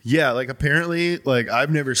 Yeah, like apparently, like I've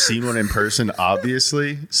never seen one in person,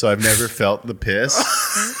 obviously, so I've never felt the piss.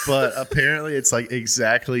 But apparently, it's like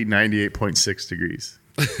exactly 98.6 degrees.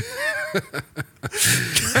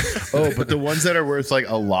 Oh, but the ones that are worth like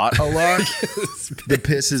a lot, the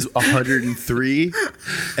piss is 103,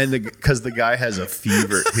 and because the guy has a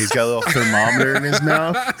fever, he's got a little thermometer in his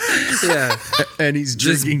mouth. Yeah, and he's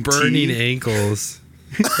drinking just burning tea. ankles.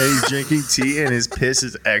 And he's drinking tea, and his piss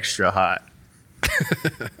is extra hot.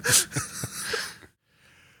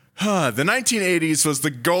 The 1980s was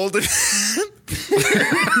the golden.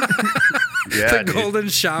 The golden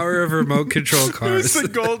shower of remote control cars. It's the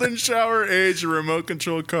golden shower age of remote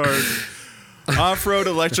control cars. Off-road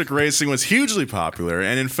electric racing was hugely popular,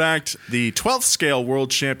 and in fact, the 12th scale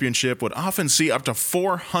World Championship would often see up to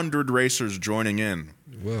 400 racers joining in.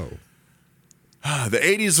 Whoa. The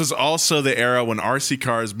 80s was also the era when RC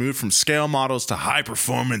cars moved from scale models to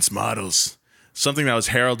high-performance models, something that was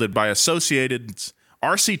heralded by Associated's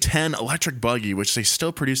RC10 electric buggy, which they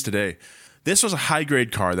still produce today. This was a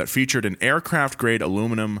high-grade car that featured an aircraft-grade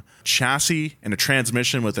aluminum chassis and a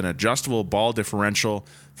transmission with an adjustable ball differential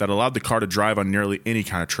that allowed the car to drive on nearly any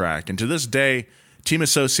kind of track. And to this day, Team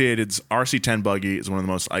Associated's RC10 buggy is one of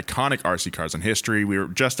the most iconic RC cars in history. We were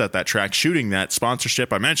just at that track shooting that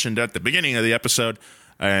sponsorship I mentioned at the beginning of the episode,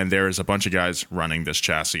 and there is a bunch of guys running this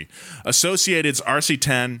chassis. Associated's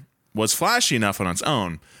RC10 was flashy enough on its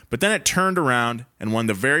own, but then it turned around and won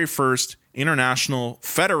the very first International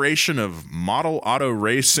Federation of Model Auto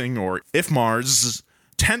Racing, or IFMAR's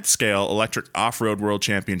 10th scale electric off-road world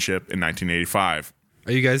championship in 1985.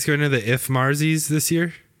 Are you guys going to the IFMARZs this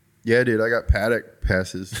year? Yeah, dude, I got paddock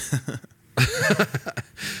passes.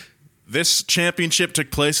 This championship took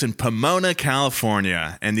place in Pomona,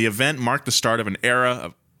 California, and the event marked the start of an era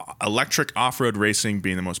of electric off-road racing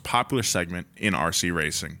being the most popular segment in RC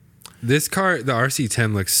racing. This car, the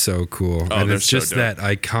RC10, looks so cool. Oh, and they're it's just so dope. that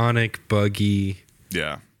iconic buggy.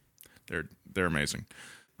 Yeah, they're amazing.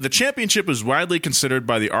 The championship was widely considered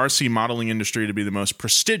by the RC modeling industry to be the most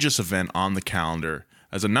prestigious event on the calendar,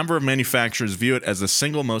 as a number of manufacturers view it as the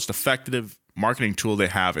single most effective marketing tool they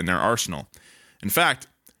have in their arsenal. In fact,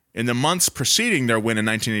 in the months preceding their win in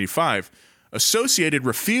 1985, Associated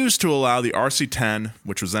refused to allow the RC10,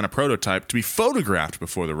 which was then a prototype, to be photographed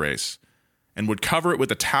before the race, and would cover it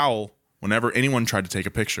with a towel whenever anyone tried to take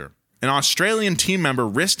a picture. An Australian team member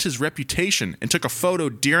risked his reputation and took a photo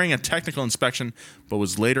during a technical inspection, but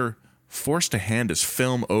was later forced to hand his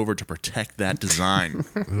film over to protect that design.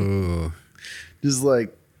 Ooh. Just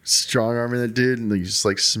like strong arming the dude and like, just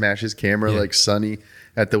like smash his camera like Sonny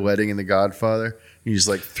at the wedding in The Godfather. You just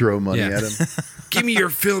like throw money at him. Give me your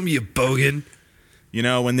film, you bogan. You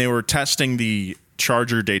know, when they were testing the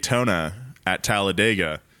Charger Daytona at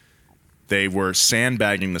Talladega, they were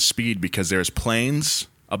sandbagging the speed because there's planes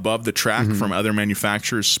above the track from other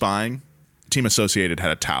manufacturers spying. Team Associated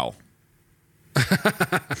had a towel.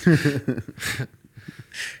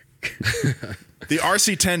 The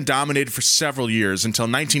RC10 dominated for several years until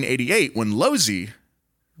 1988 when Losi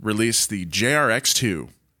released the JRX2.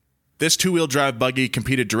 This two-wheel drive buggy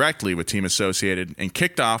competed directly with Team Associated and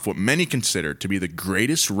kicked off what many consider to be the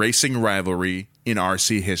greatest racing rivalry in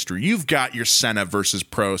RC history. You've got your Senna versus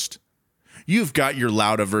Prost. You've got your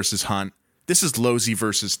Lauda versus Hunt. This is Losi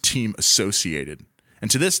versus Team Associated. And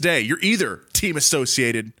to this day, you're either Team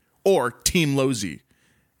Associated or Team Losi.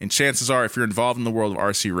 And chances are, if you're involved in the world of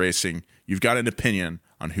RC racing, you've got an opinion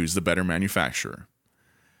on who's the better manufacturer.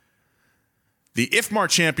 The IFMAR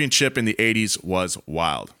Championship in the 80s was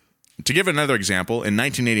wild. To give another example, in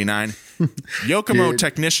 1989, Yokomo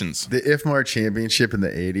technicians. The IFMAR Championship in the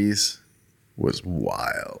 80s was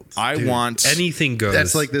wild. I want anything goes.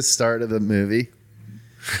 That's like the start of the movie.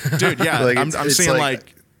 Dude, yeah. Like I'm seeing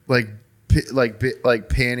like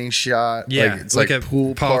panning shot. Yeah, it's like a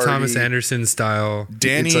pool Paul party. Thomas Anderson style.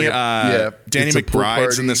 Danny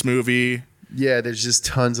McBride's in this movie. Yeah, there's just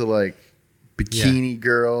tons of like bikini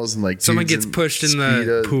girls and like someone dudes gets pushed in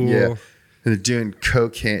Speedos. the pool. Yeah. And they're doing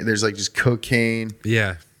cocaine. There's like just cocaine.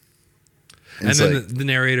 Yeah. And then the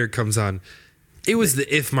narrator comes on. It was the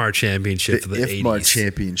IFMAR Championship of the 80s. IFMAR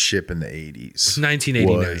Championship in the 80s.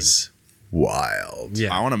 1989. Was wild.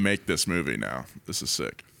 Yeah. I want to make this movie now. This is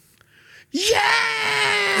sick. Yeah!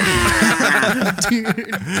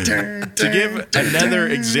 To give another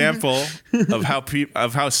example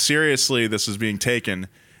of how seriously this is being taken,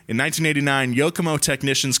 in 1989, Yokomo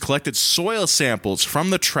technicians collected soil samples from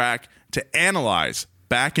the track to analyze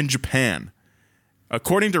back in Japan.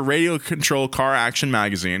 According to Radio Control Car Action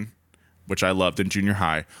magazine, which I loved in junior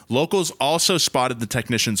high, locals also spotted the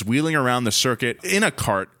technicians wheeling around the circuit in a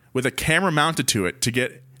cart with a camera mounted to it to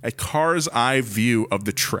get a car's eye view of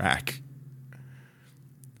the track.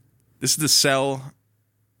 This is all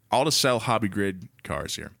to sell hobby grade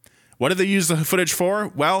cars here. What did they use the footage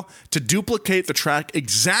for? Well, to duplicate the track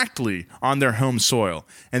exactly on their home soil.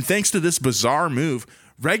 And thanks to this bizarre move,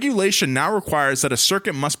 regulation now requires that a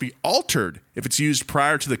circuit must be altered if it's used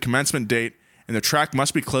prior to the commencement date, and the track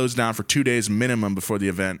must be closed down for 2 days minimum before the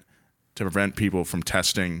event to prevent people from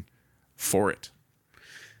testing for it.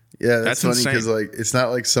 Yeah, that's funny because like it's not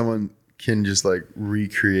like someone can just like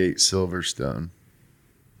recreate Silverstone.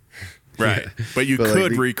 Right. But you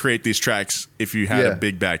could recreate these tracks if you had a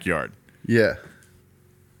big backyard. Yeah.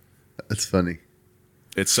 That's funny.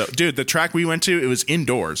 It's so, dude. The track we went to, it was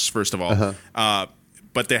indoors. First of all,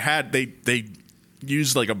 but they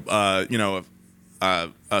used like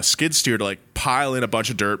a skid steer to like pile in a bunch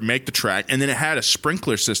of dirt, make the track, and then it had a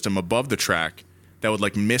sprinkler system above the track that would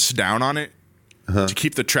like mist down on it to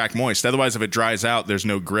keep the track moist. Otherwise, if it dries out, there's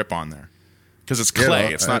no grip on there because it's clay.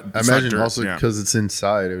 Yeah, it's not. I It's imagine not dirt. also because it's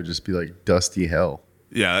inside, it would just be like dusty hell.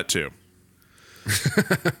 Yeah, that too.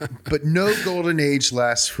 But no golden age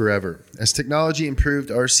lasts forever. As technology improved,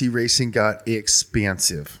 RC racing got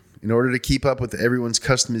expansive. In order to keep up with everyone's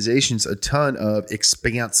customizations, a ton of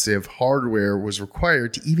expansive hardware was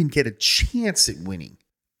required to even get a chance at winning.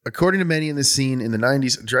 According to many in the scene in the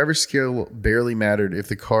 90s, driver skill barely mattered if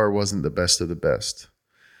the car wasn't the best of the best.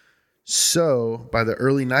 So, by the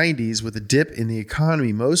early 90s, with a dip in the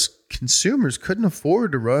economy, most consumers couldn't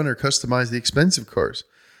afford to run or customize the expensive cars.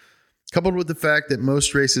 Coupled with the fact that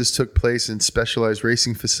most races took place in specialized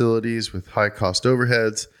racing facilities with high-cost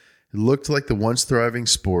overheads, it looked like the once thriving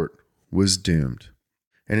sport was doomed.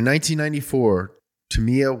 And in 1994,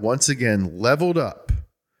 Tamiya once again leveled up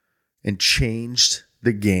and changed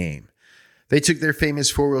the game. They took their famous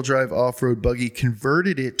four-wheel drive off-road buggy,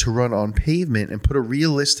 converted it to run on pavement, and put a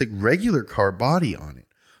realistic regular car body on it.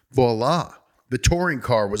 Voila! The touring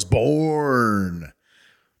car was born.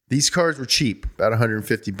 These cars were cheap, about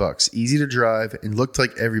 $150, easy to drive, and looked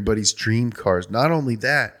like everybody's dream cars. Not only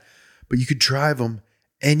that, but you could drive them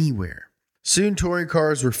anywhere. Soon, touring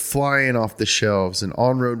cars were flying off the shelves, and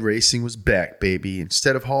on-road racing was back, baby.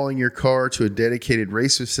 Instead of hauling your car to a dedicated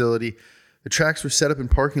race facility, the tracks were set up in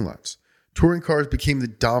parking lots. Touring cars became the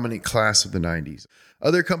dominant class of the 90s.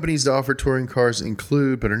 Other companies that offer touring cars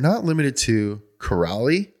include, but are not limited to,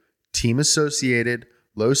 Corrali, Team Associated,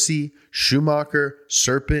 Losi, Schumacher,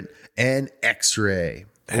 Serpent, and X-Ray.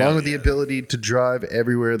 Along with the ability to drive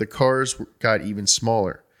everywhere, the cars got even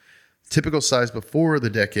smaller. Typical size before the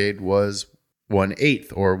decade was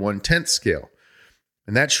 1/8 or 1/10 scale,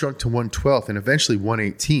 and that shrunk to 1/12 and eventually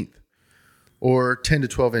 1/18, or 10 to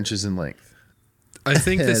 12 inches in length. I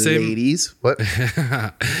think the same. Ladies, what?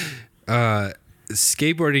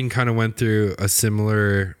 Skateboarding kind of went through a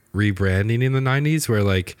similar rebranding in the 90s where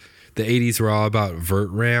like the 80s were all about vert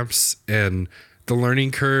ramps and the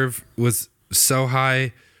learning curve was so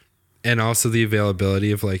high, and also the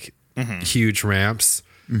availability of like huge ramps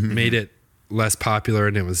made it less popular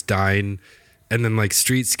and it was dying. And then like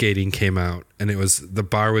street skating came out and the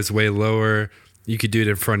bar was way lower. You could do it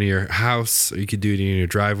in front of your house or you could do it in your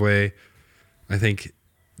driveway. I think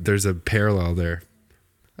there's a parallel there.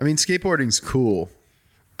 I mean, skateboarding's cool.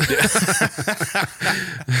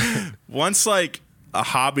 Once like a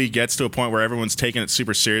hobby gets to a point where everyone's taking it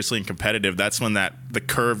super seriously and competitive, that's when the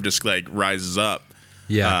curve just like rises up.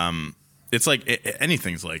 Yeah. It's like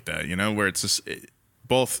anything's like that, where it's just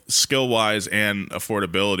both skill wise and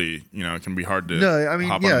affordability, it can be hard to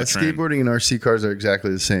hop on the train. Skateboarding and RC cars are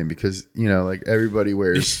exactly the same because, like everybody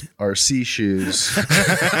wears RC shoes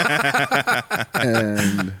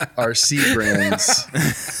and RC brands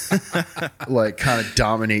like kind of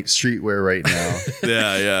dominate streetwear right now.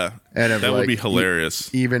 Yeah. And that would be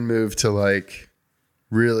hilarious. Even moved to like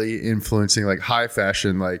really influencing like high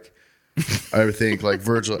fashion, like I would think like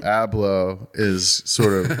Virgil Abloh is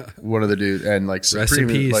sort of one of the dudes, and like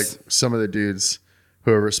Supreme, like some of the dudes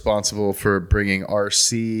who are responsible for bringing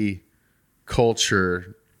RC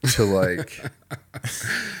culture to like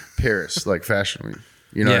Paris, like Fashion Week.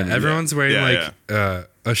 What I mean? Everyone's wearing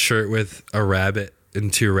a shirt with a rabbit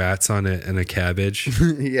and two rats on it and a cabbage.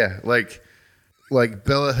 Yeah, like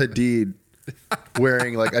Bella Hadid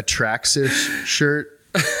wearing like a tracksuit shirt.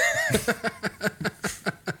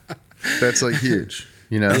 That's like huge,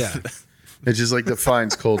 Yeah. It just like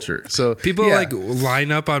defines culture. So people like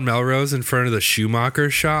line up on Melrose in front of the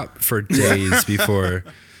Schumacher shop for days before.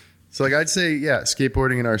 So like I'd say,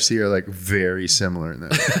 skateboarding and RC are like very similar in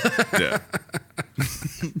that. Yeah.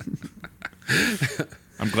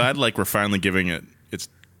 I'm glad like we're finally giving it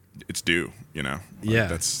its due, Like, yeah.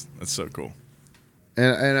 That's so cool.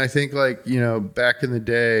 And I think like, back in the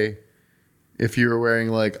day, if you were wearing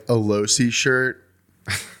like a Losi shirt,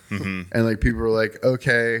 and like people were like,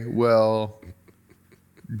 okay, well,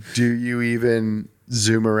 do you even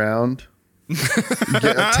zoom around?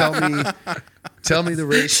 Tell me the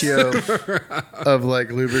ratio of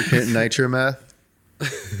like lubricant and nitrometh.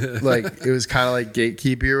 Like it was kind of like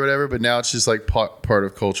gatekeepy or whatever, but now it's just like part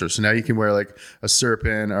of culture. So now you can wear like a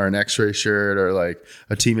Serpent or an X-Ray shirt or like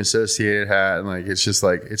a Team Associated hat, and like it's just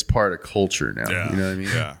like it's part of culture now. Yeah. You know what I mean?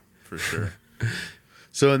 Yeah, for sure.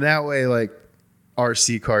 So in that way, like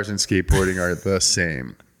RC cars and skateboarding are the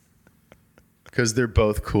same because they're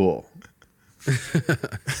both cool.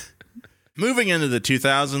 Moving into the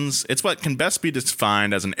 2000s, it's what can best be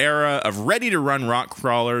defined as an era of ready-to-run rock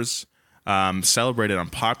crawlers, celebrated on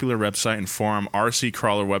popular website and forum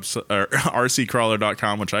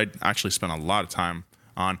rccrawler.com, which I actually spent a lot of time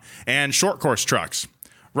on, and short course trucks.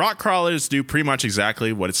 Rock crawlers do pretty much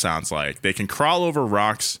exactly what it sounds like. They can crawl over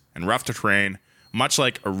rocks and rough terrain, much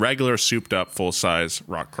like a regular souped-up full-size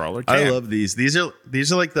rock crawler can. I love these. These are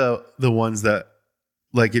like the ones that,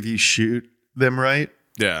 like, if you shoot them right,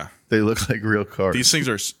 yeah, they look like real cars. These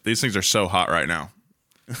things are so hot right now.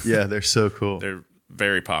 Yeah, they're so cool. They're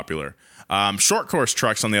very popular. Short course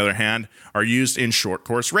trucks, on the other hand, are used in short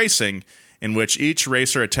course racing, in which each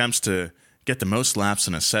racer attempts to get the most laps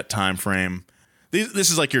in a set time frame.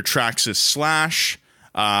 This is like your Traxxas Slash.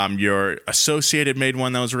 Your Associated made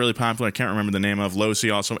one that was really popular. I can't remember the name of.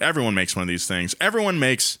 Losi also. Everyone makes one of these things. Everyone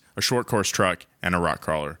makes a short course truck and a rock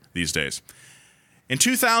crawler these days. In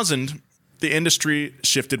 2000, the industry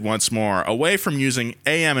shifted once more away from using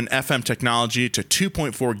AM and FM technology to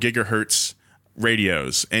 2.4 gigahertz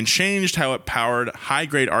radios and changed how it powered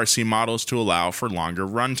high-grade RC models to allow for longer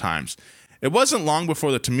run times. It wasn't long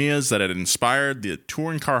before the Tamiyas that had inspired the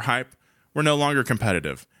touring car hype were no longer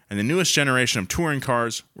competitive, and the newest generation of touring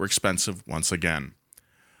cars were expensive once again.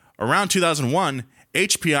 Around 2001,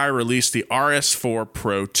 HPI released the RS4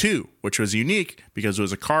 Pro 2, which was unique because it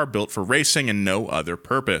was a car built for racing and no other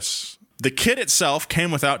purpose. The kit itself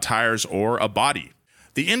came without tires or a body.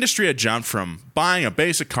 The industry had jumped from buying a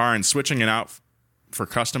basic car and switching it out for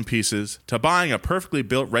custom pieces, to buying a perfectly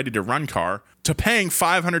built, ready-to-run car, to paying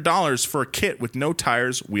 $500 for a kit with no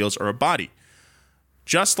tires, wheels, or a body.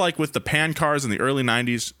 Just like with the pan cars in the early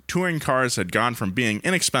 90s, touring cars had gone from being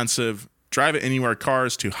inexpensive, drive-it-anywhere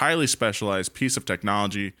cars to highly specialized piece of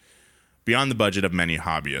technology beyond the budget of many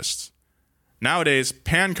hobbyists. Nowadays,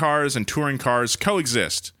 pan cars and touring cars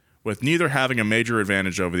coexist, with neither having a major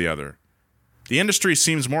advantage over the other. The industry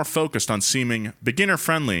seems more focused on seeming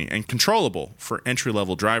beginner-friendly and controllable for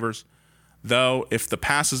entry-level drivers, though if the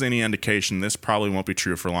past is any indication, this probably won't be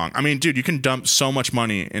true for long. I mean, dude, you can dump so much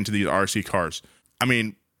money into these RC cars. I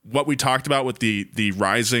mean, what we talked about with the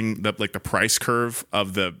rising, the price curve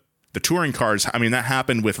of the touring cars, I mean, that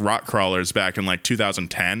happened with rock crawlers back in like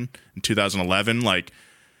 2010 and 2011. Like,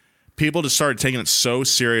 people just started taking it so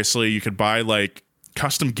seriously. You could buy like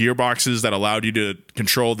custom gearboxes that allowed you to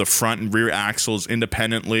control the front and rear axles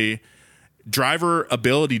independently. Driver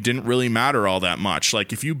ability didn't really matter all that much.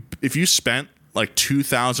 Like, if you spent like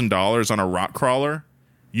 $2,000 on a rock crawler,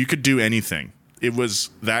 you could do anything. It was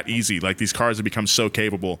that easy. Like, these cars have become so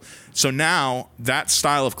capable. So now that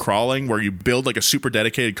style of crawling where you build like a super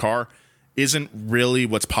dedicated car isn't really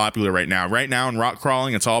what's popular right now. Right now in rock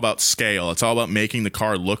crawling, it's all about scale. It's all about making the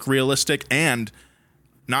car look realistic, and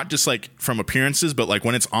not just like from appearances, but like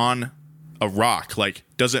when it's on a rock, like,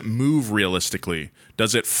 does it move realistically?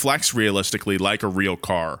 Does it flex realistically like a real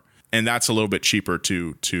car? And that's a little bit cheaper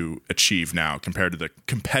to achieve now compared to the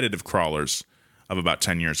competitive crawlers of about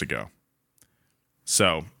 10 years ago.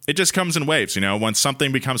 So it just comes in waves, you know. Once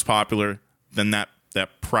something becomes popular, then that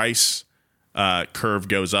price curve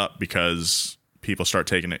goes up because people start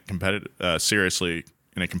taking it seriously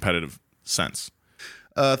in a competitive sense.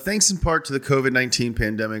 Thanks in part to the COVID-19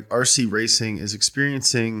 pandemic, RC racing is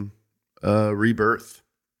experiencing rebirth.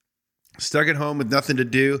 Stuck at home with nothing to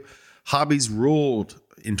do, hobbies ruled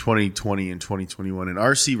in 2020 and 2021, and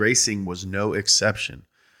RC racing was no exception.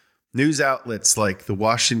 News outlets like the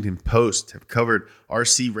Washington Post have covered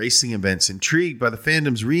RC racing events, intrigued by the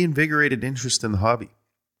fandom's reinvigorated interest in the hobby.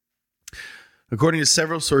 According to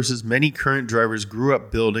several sources, many current drivers grew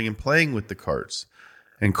up building and playing with the karts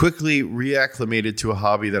and quickly reacclimated to a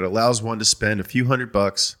hobby that allows one to spend a few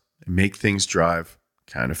 $100 and make things drive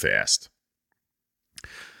kind of fast.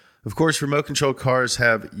 Of course, remote control cars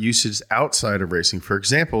have uses outside of racing. For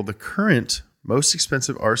example, the current most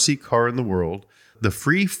expensive RC car in the world, the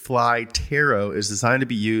Freefly Taro, is designed to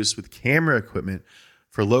be used with camera equipment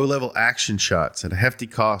for low-level action shots at a hefty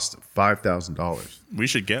cost of $5,000. We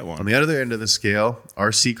should get one. On the other end of the scale,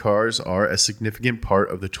 RC cars are a significant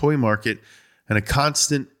part of the toy market and a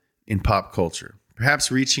constant in pop culture,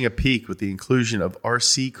 perhaps reaching a peak with the inclusion of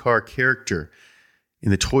RC car character in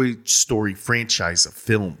the Toy Story franchise of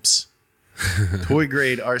films.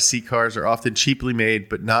 Toy-grade RC cars are often cheaply made,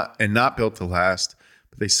 but not built to last.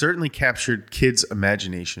 But they certainly captured kids'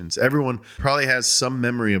 imaginations. Everyone probably has some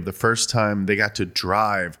memory of the first time they got to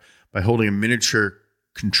drive by holding a miniature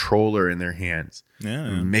controller in their hands,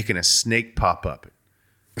 and making a snake pop up.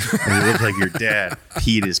 And it looked like your dad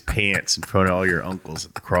peed his pants in front of all your uncles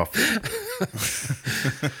at the Crawford.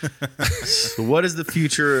 So what does the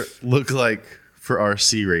future look like for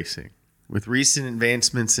RC racing? With recent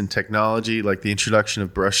advancements in technology, like the introduction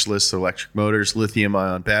of brushless electric motors,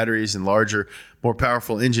 lithium-ion batteries, and larger, more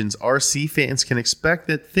powerful engines, RC fans can expect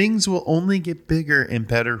that things will only get bigger and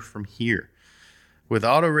better from here. With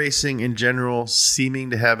auto racing in general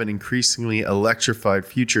seeming to have an increasingly electrified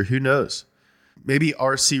future, who knows? Maybe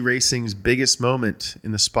RC racing's biggest moment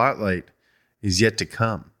in the spotlight is yet to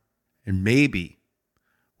come. And maybe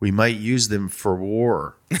we might use them for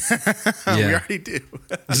war. We already do.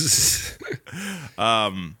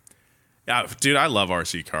 Yeah, dude, I love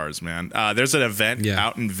RC cars, man. There's an event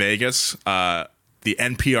out in Vegas, the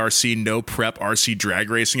NPRC No Prep RC drag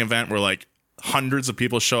racing event, where like hundreds of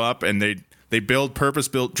people show up and they build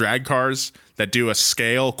purpose-built drag cars that do a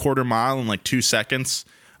scale quarter mile in like 2 seconds.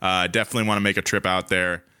 Definitely want to make a trip out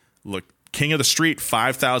there. Look, King of the Street,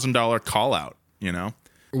 $5,000 call out, you know?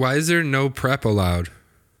 Why is there no prep allowed?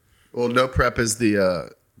 Well, no prep is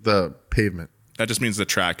the pavement. That just means the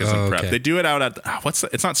track isn't prep. They do it out at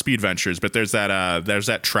it's not Speed Ventures, but there's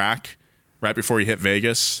that track right before you hit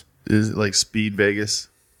Vegas. Is it like Speed Vegas?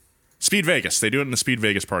 Speed Vegas. They do it in the Speed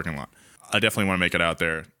Vegas parking lot. I definitely want to make it out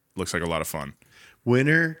there. Looks like a lot of fun.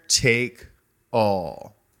 Winner take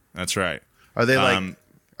all. That's right. Are they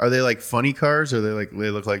like funny cars? Or they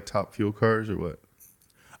look like Top Fuel cars or what?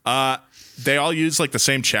 They all use like the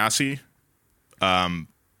same chassis.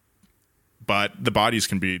 But the bodies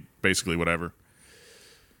can be basically whatever.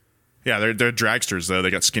 Yeah, they're dragsters though. They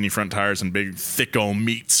got skinny front tires and big thick old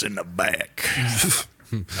meats in the back.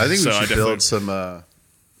 I think we should build some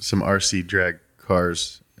RC drag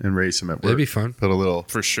cars and race them at work. That'd be fun. Put a little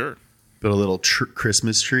for sure. Put a little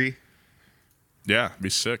Christmas tree. Yeah, it'd be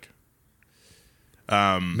sick.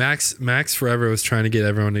 Max forever was trying to get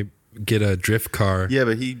everyone to get a drift car. Yeah,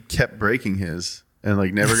 but he kept breaking his and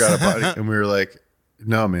like never got a body. And we were like,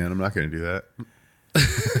 no, man, I'm not going to do that.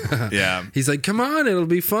 Yeah. He's like, come on, it'll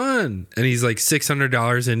be fun. And he's like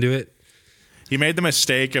 $600 into it. He made the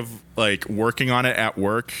mistake of like working on it at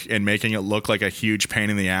work and making it look like a huge pain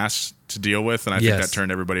in the ass to deal with. And I think that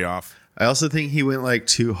turned everybody off. I also think he went like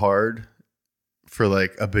too hard for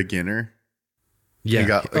like a beginner. Yeah. He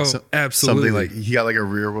got like absolutely. Something like he got like a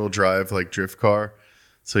rear wheel drive like drift car.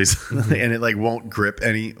 So he's and it like won't grip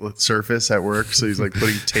any surface at work. So he's like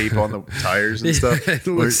putting tape on the tires and stuff. It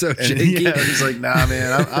looks so janky. Yeah, he's like, nah,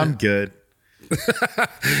 man, I'm good.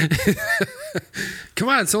 Come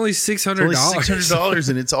on, it's only $600. Only $600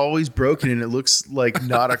 and it's always broken and it looks like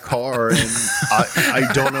not a car and I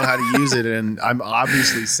don't know how to use it and I'm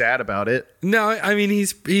obviously sad about it. No, I mean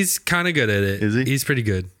he's kind of good at it. Is he? He's pretty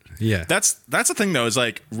good. Yeah. That's the thing though, is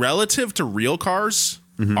like relative to real cars,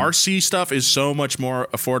 RC stuff is so much more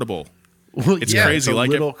affordable. Well, it's crazy. It's a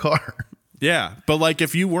like little car. Yeah, but like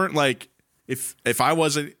if you weren't like if I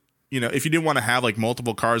wasn't, you know, if you didn't want to have like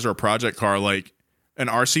multiple cars or a project car, like an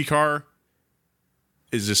RC car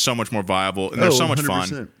is just so much more viable and they're so much 100%.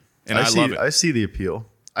 fun. And I love it. I see the appeal.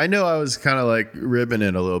 I know I was kind of like ribbing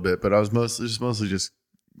it a little bit, but I was mostly just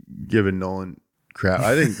giving Nolan crap.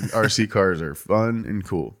 I think RC cars are fun and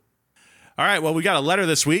cool. All right, well, we got a letter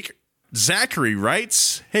this week. Zachary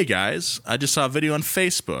writes, "Hey guys, I just saw a video on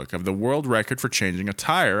Facebook of the world record for changing a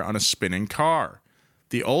tire on a spinning car.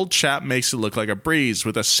 The old chap makes it look like a breeze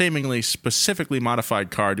with a seemingly specifically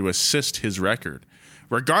modified car to assist his record.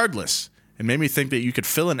 Regardless, it made me think that you could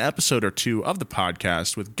fill an episode or two of the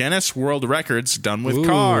podcast with Guinness World Records done with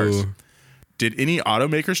cars. Did any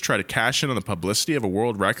automakers try to cash in on the publicity of a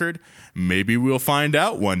world record? Maybe we'll find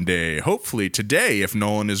out one day. Hopefully today, if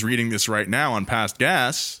Nolan is reading this right now on Past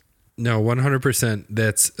Gas." No, 100%.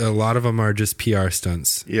 That's a lot of them are just PR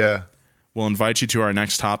stunts. Yeah. We'll invite you to our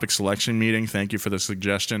next topic selection meeting. Thank you for the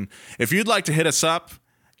suggestion. If you'd like to hit us up,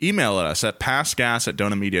 email us at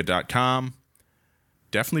pastgas@donamedia.com.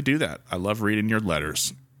 Definitely do that. I love reading your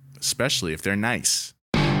letters, especially if they're nice.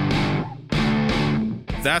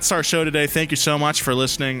 That's our show today. Thank you so much for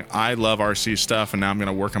listening. I love RC stuff, and now I'm going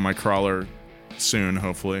to work on my crawler soon,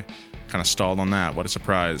 hopefully. Kind of stalled on that. What a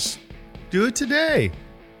surprise. Do it today.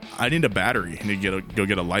 I need a battery. I need to go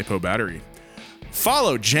get a LiPo battery.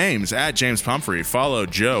 Follow James at James Pumphrey. Follow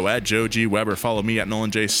Joe at Joe G. Weber. Follow me at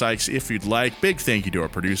Nolan J. Sykes if you'd like. Big thank you to our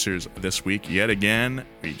producers this week. Yet again,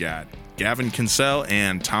 we got Gavin Kinsell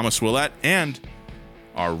and Thomas Willett, and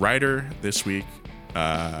our writer this week,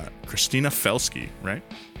 Christina Felsky, right?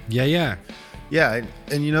 Yeah. Yeah,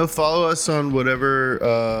 and you know, follow us on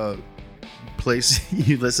whatever place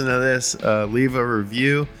you listen to this. Leave a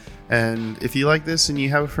review. And if you like this and you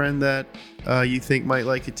have a friend that you think might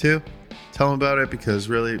like it too, tell them about it, because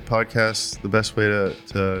really podcasts, the best way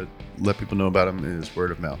to let people know about them is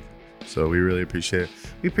word of mouth. So we really appreciate it.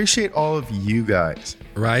 We appreciate all of you guys.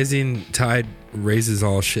 Rising tide raises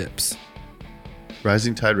all ships.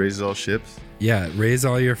 Rising tide raises all ships. Yeah, raise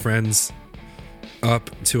all your friends up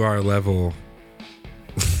to our level.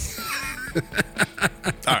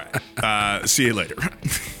 All right. See you later.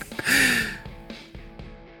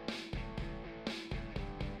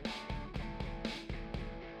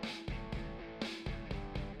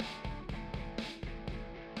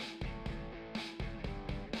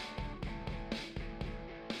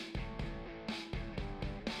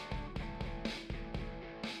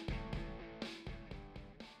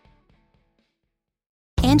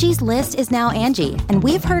 Angie's List is now Angie, and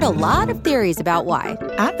we've heard a lot of theories about why.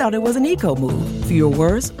 I thought it was an eco move. Fewer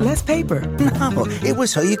words, less paper. No, it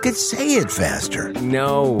was so you could say it faster.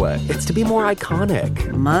 No, it's to be more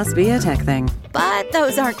iconic. Must be a tech thing. But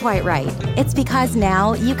those aren't quite right. It's because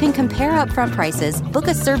now you can compare upfront prices, book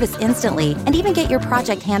a service instantly, and even get your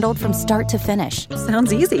project handled from start to finish.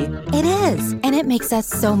 Sounds easy. It is, and it makes us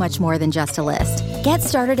so much more than just a list. Get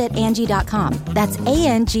started at Angie.com. That's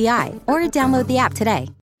ANGI, or download the app today.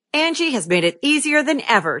 Angie has made it easier than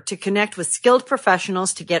ever to connect with skilled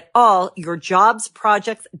professionals to get all your jobs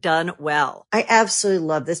projects done well. I absolutely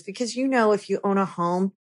love this because, you know, if you own a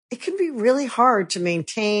home, it can be really hard to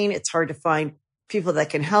maintain. It's hard to find people that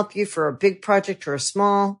can help you for a big project or a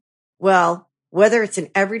small. Well, whether it's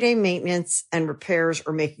in everyday maintenance and repairs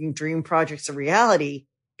or making dream projects a reality,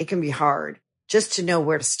 it can be hard just to know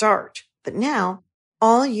where to start. But now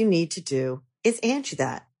all you need to do is Angie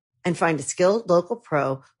that and find a skilled local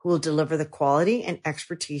pro who will deliver the quality and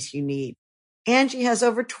expertise you need. Angie has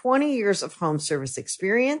over 20 years of home service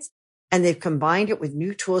experience, and they've combined it with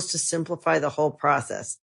new tools to simplify the whole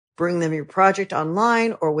process. Bring them your project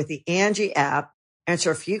online or with the Angie app,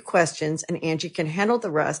 answer a few questions, and Angie can handle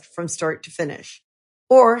the rest from start to finish.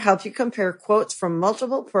 Or help you compare quotes from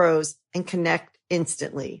multiple pros and connect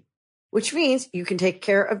instantly, which means you can take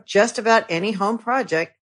care of just about any home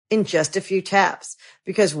project in just a few taps.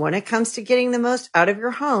 Because when it comes to getting the most out of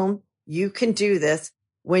your home, you can do this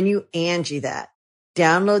when you Angie that.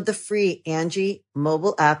 Download the free Angie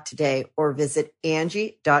mobile app today or visit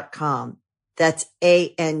Angie.com. That's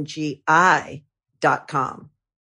ANGI.com.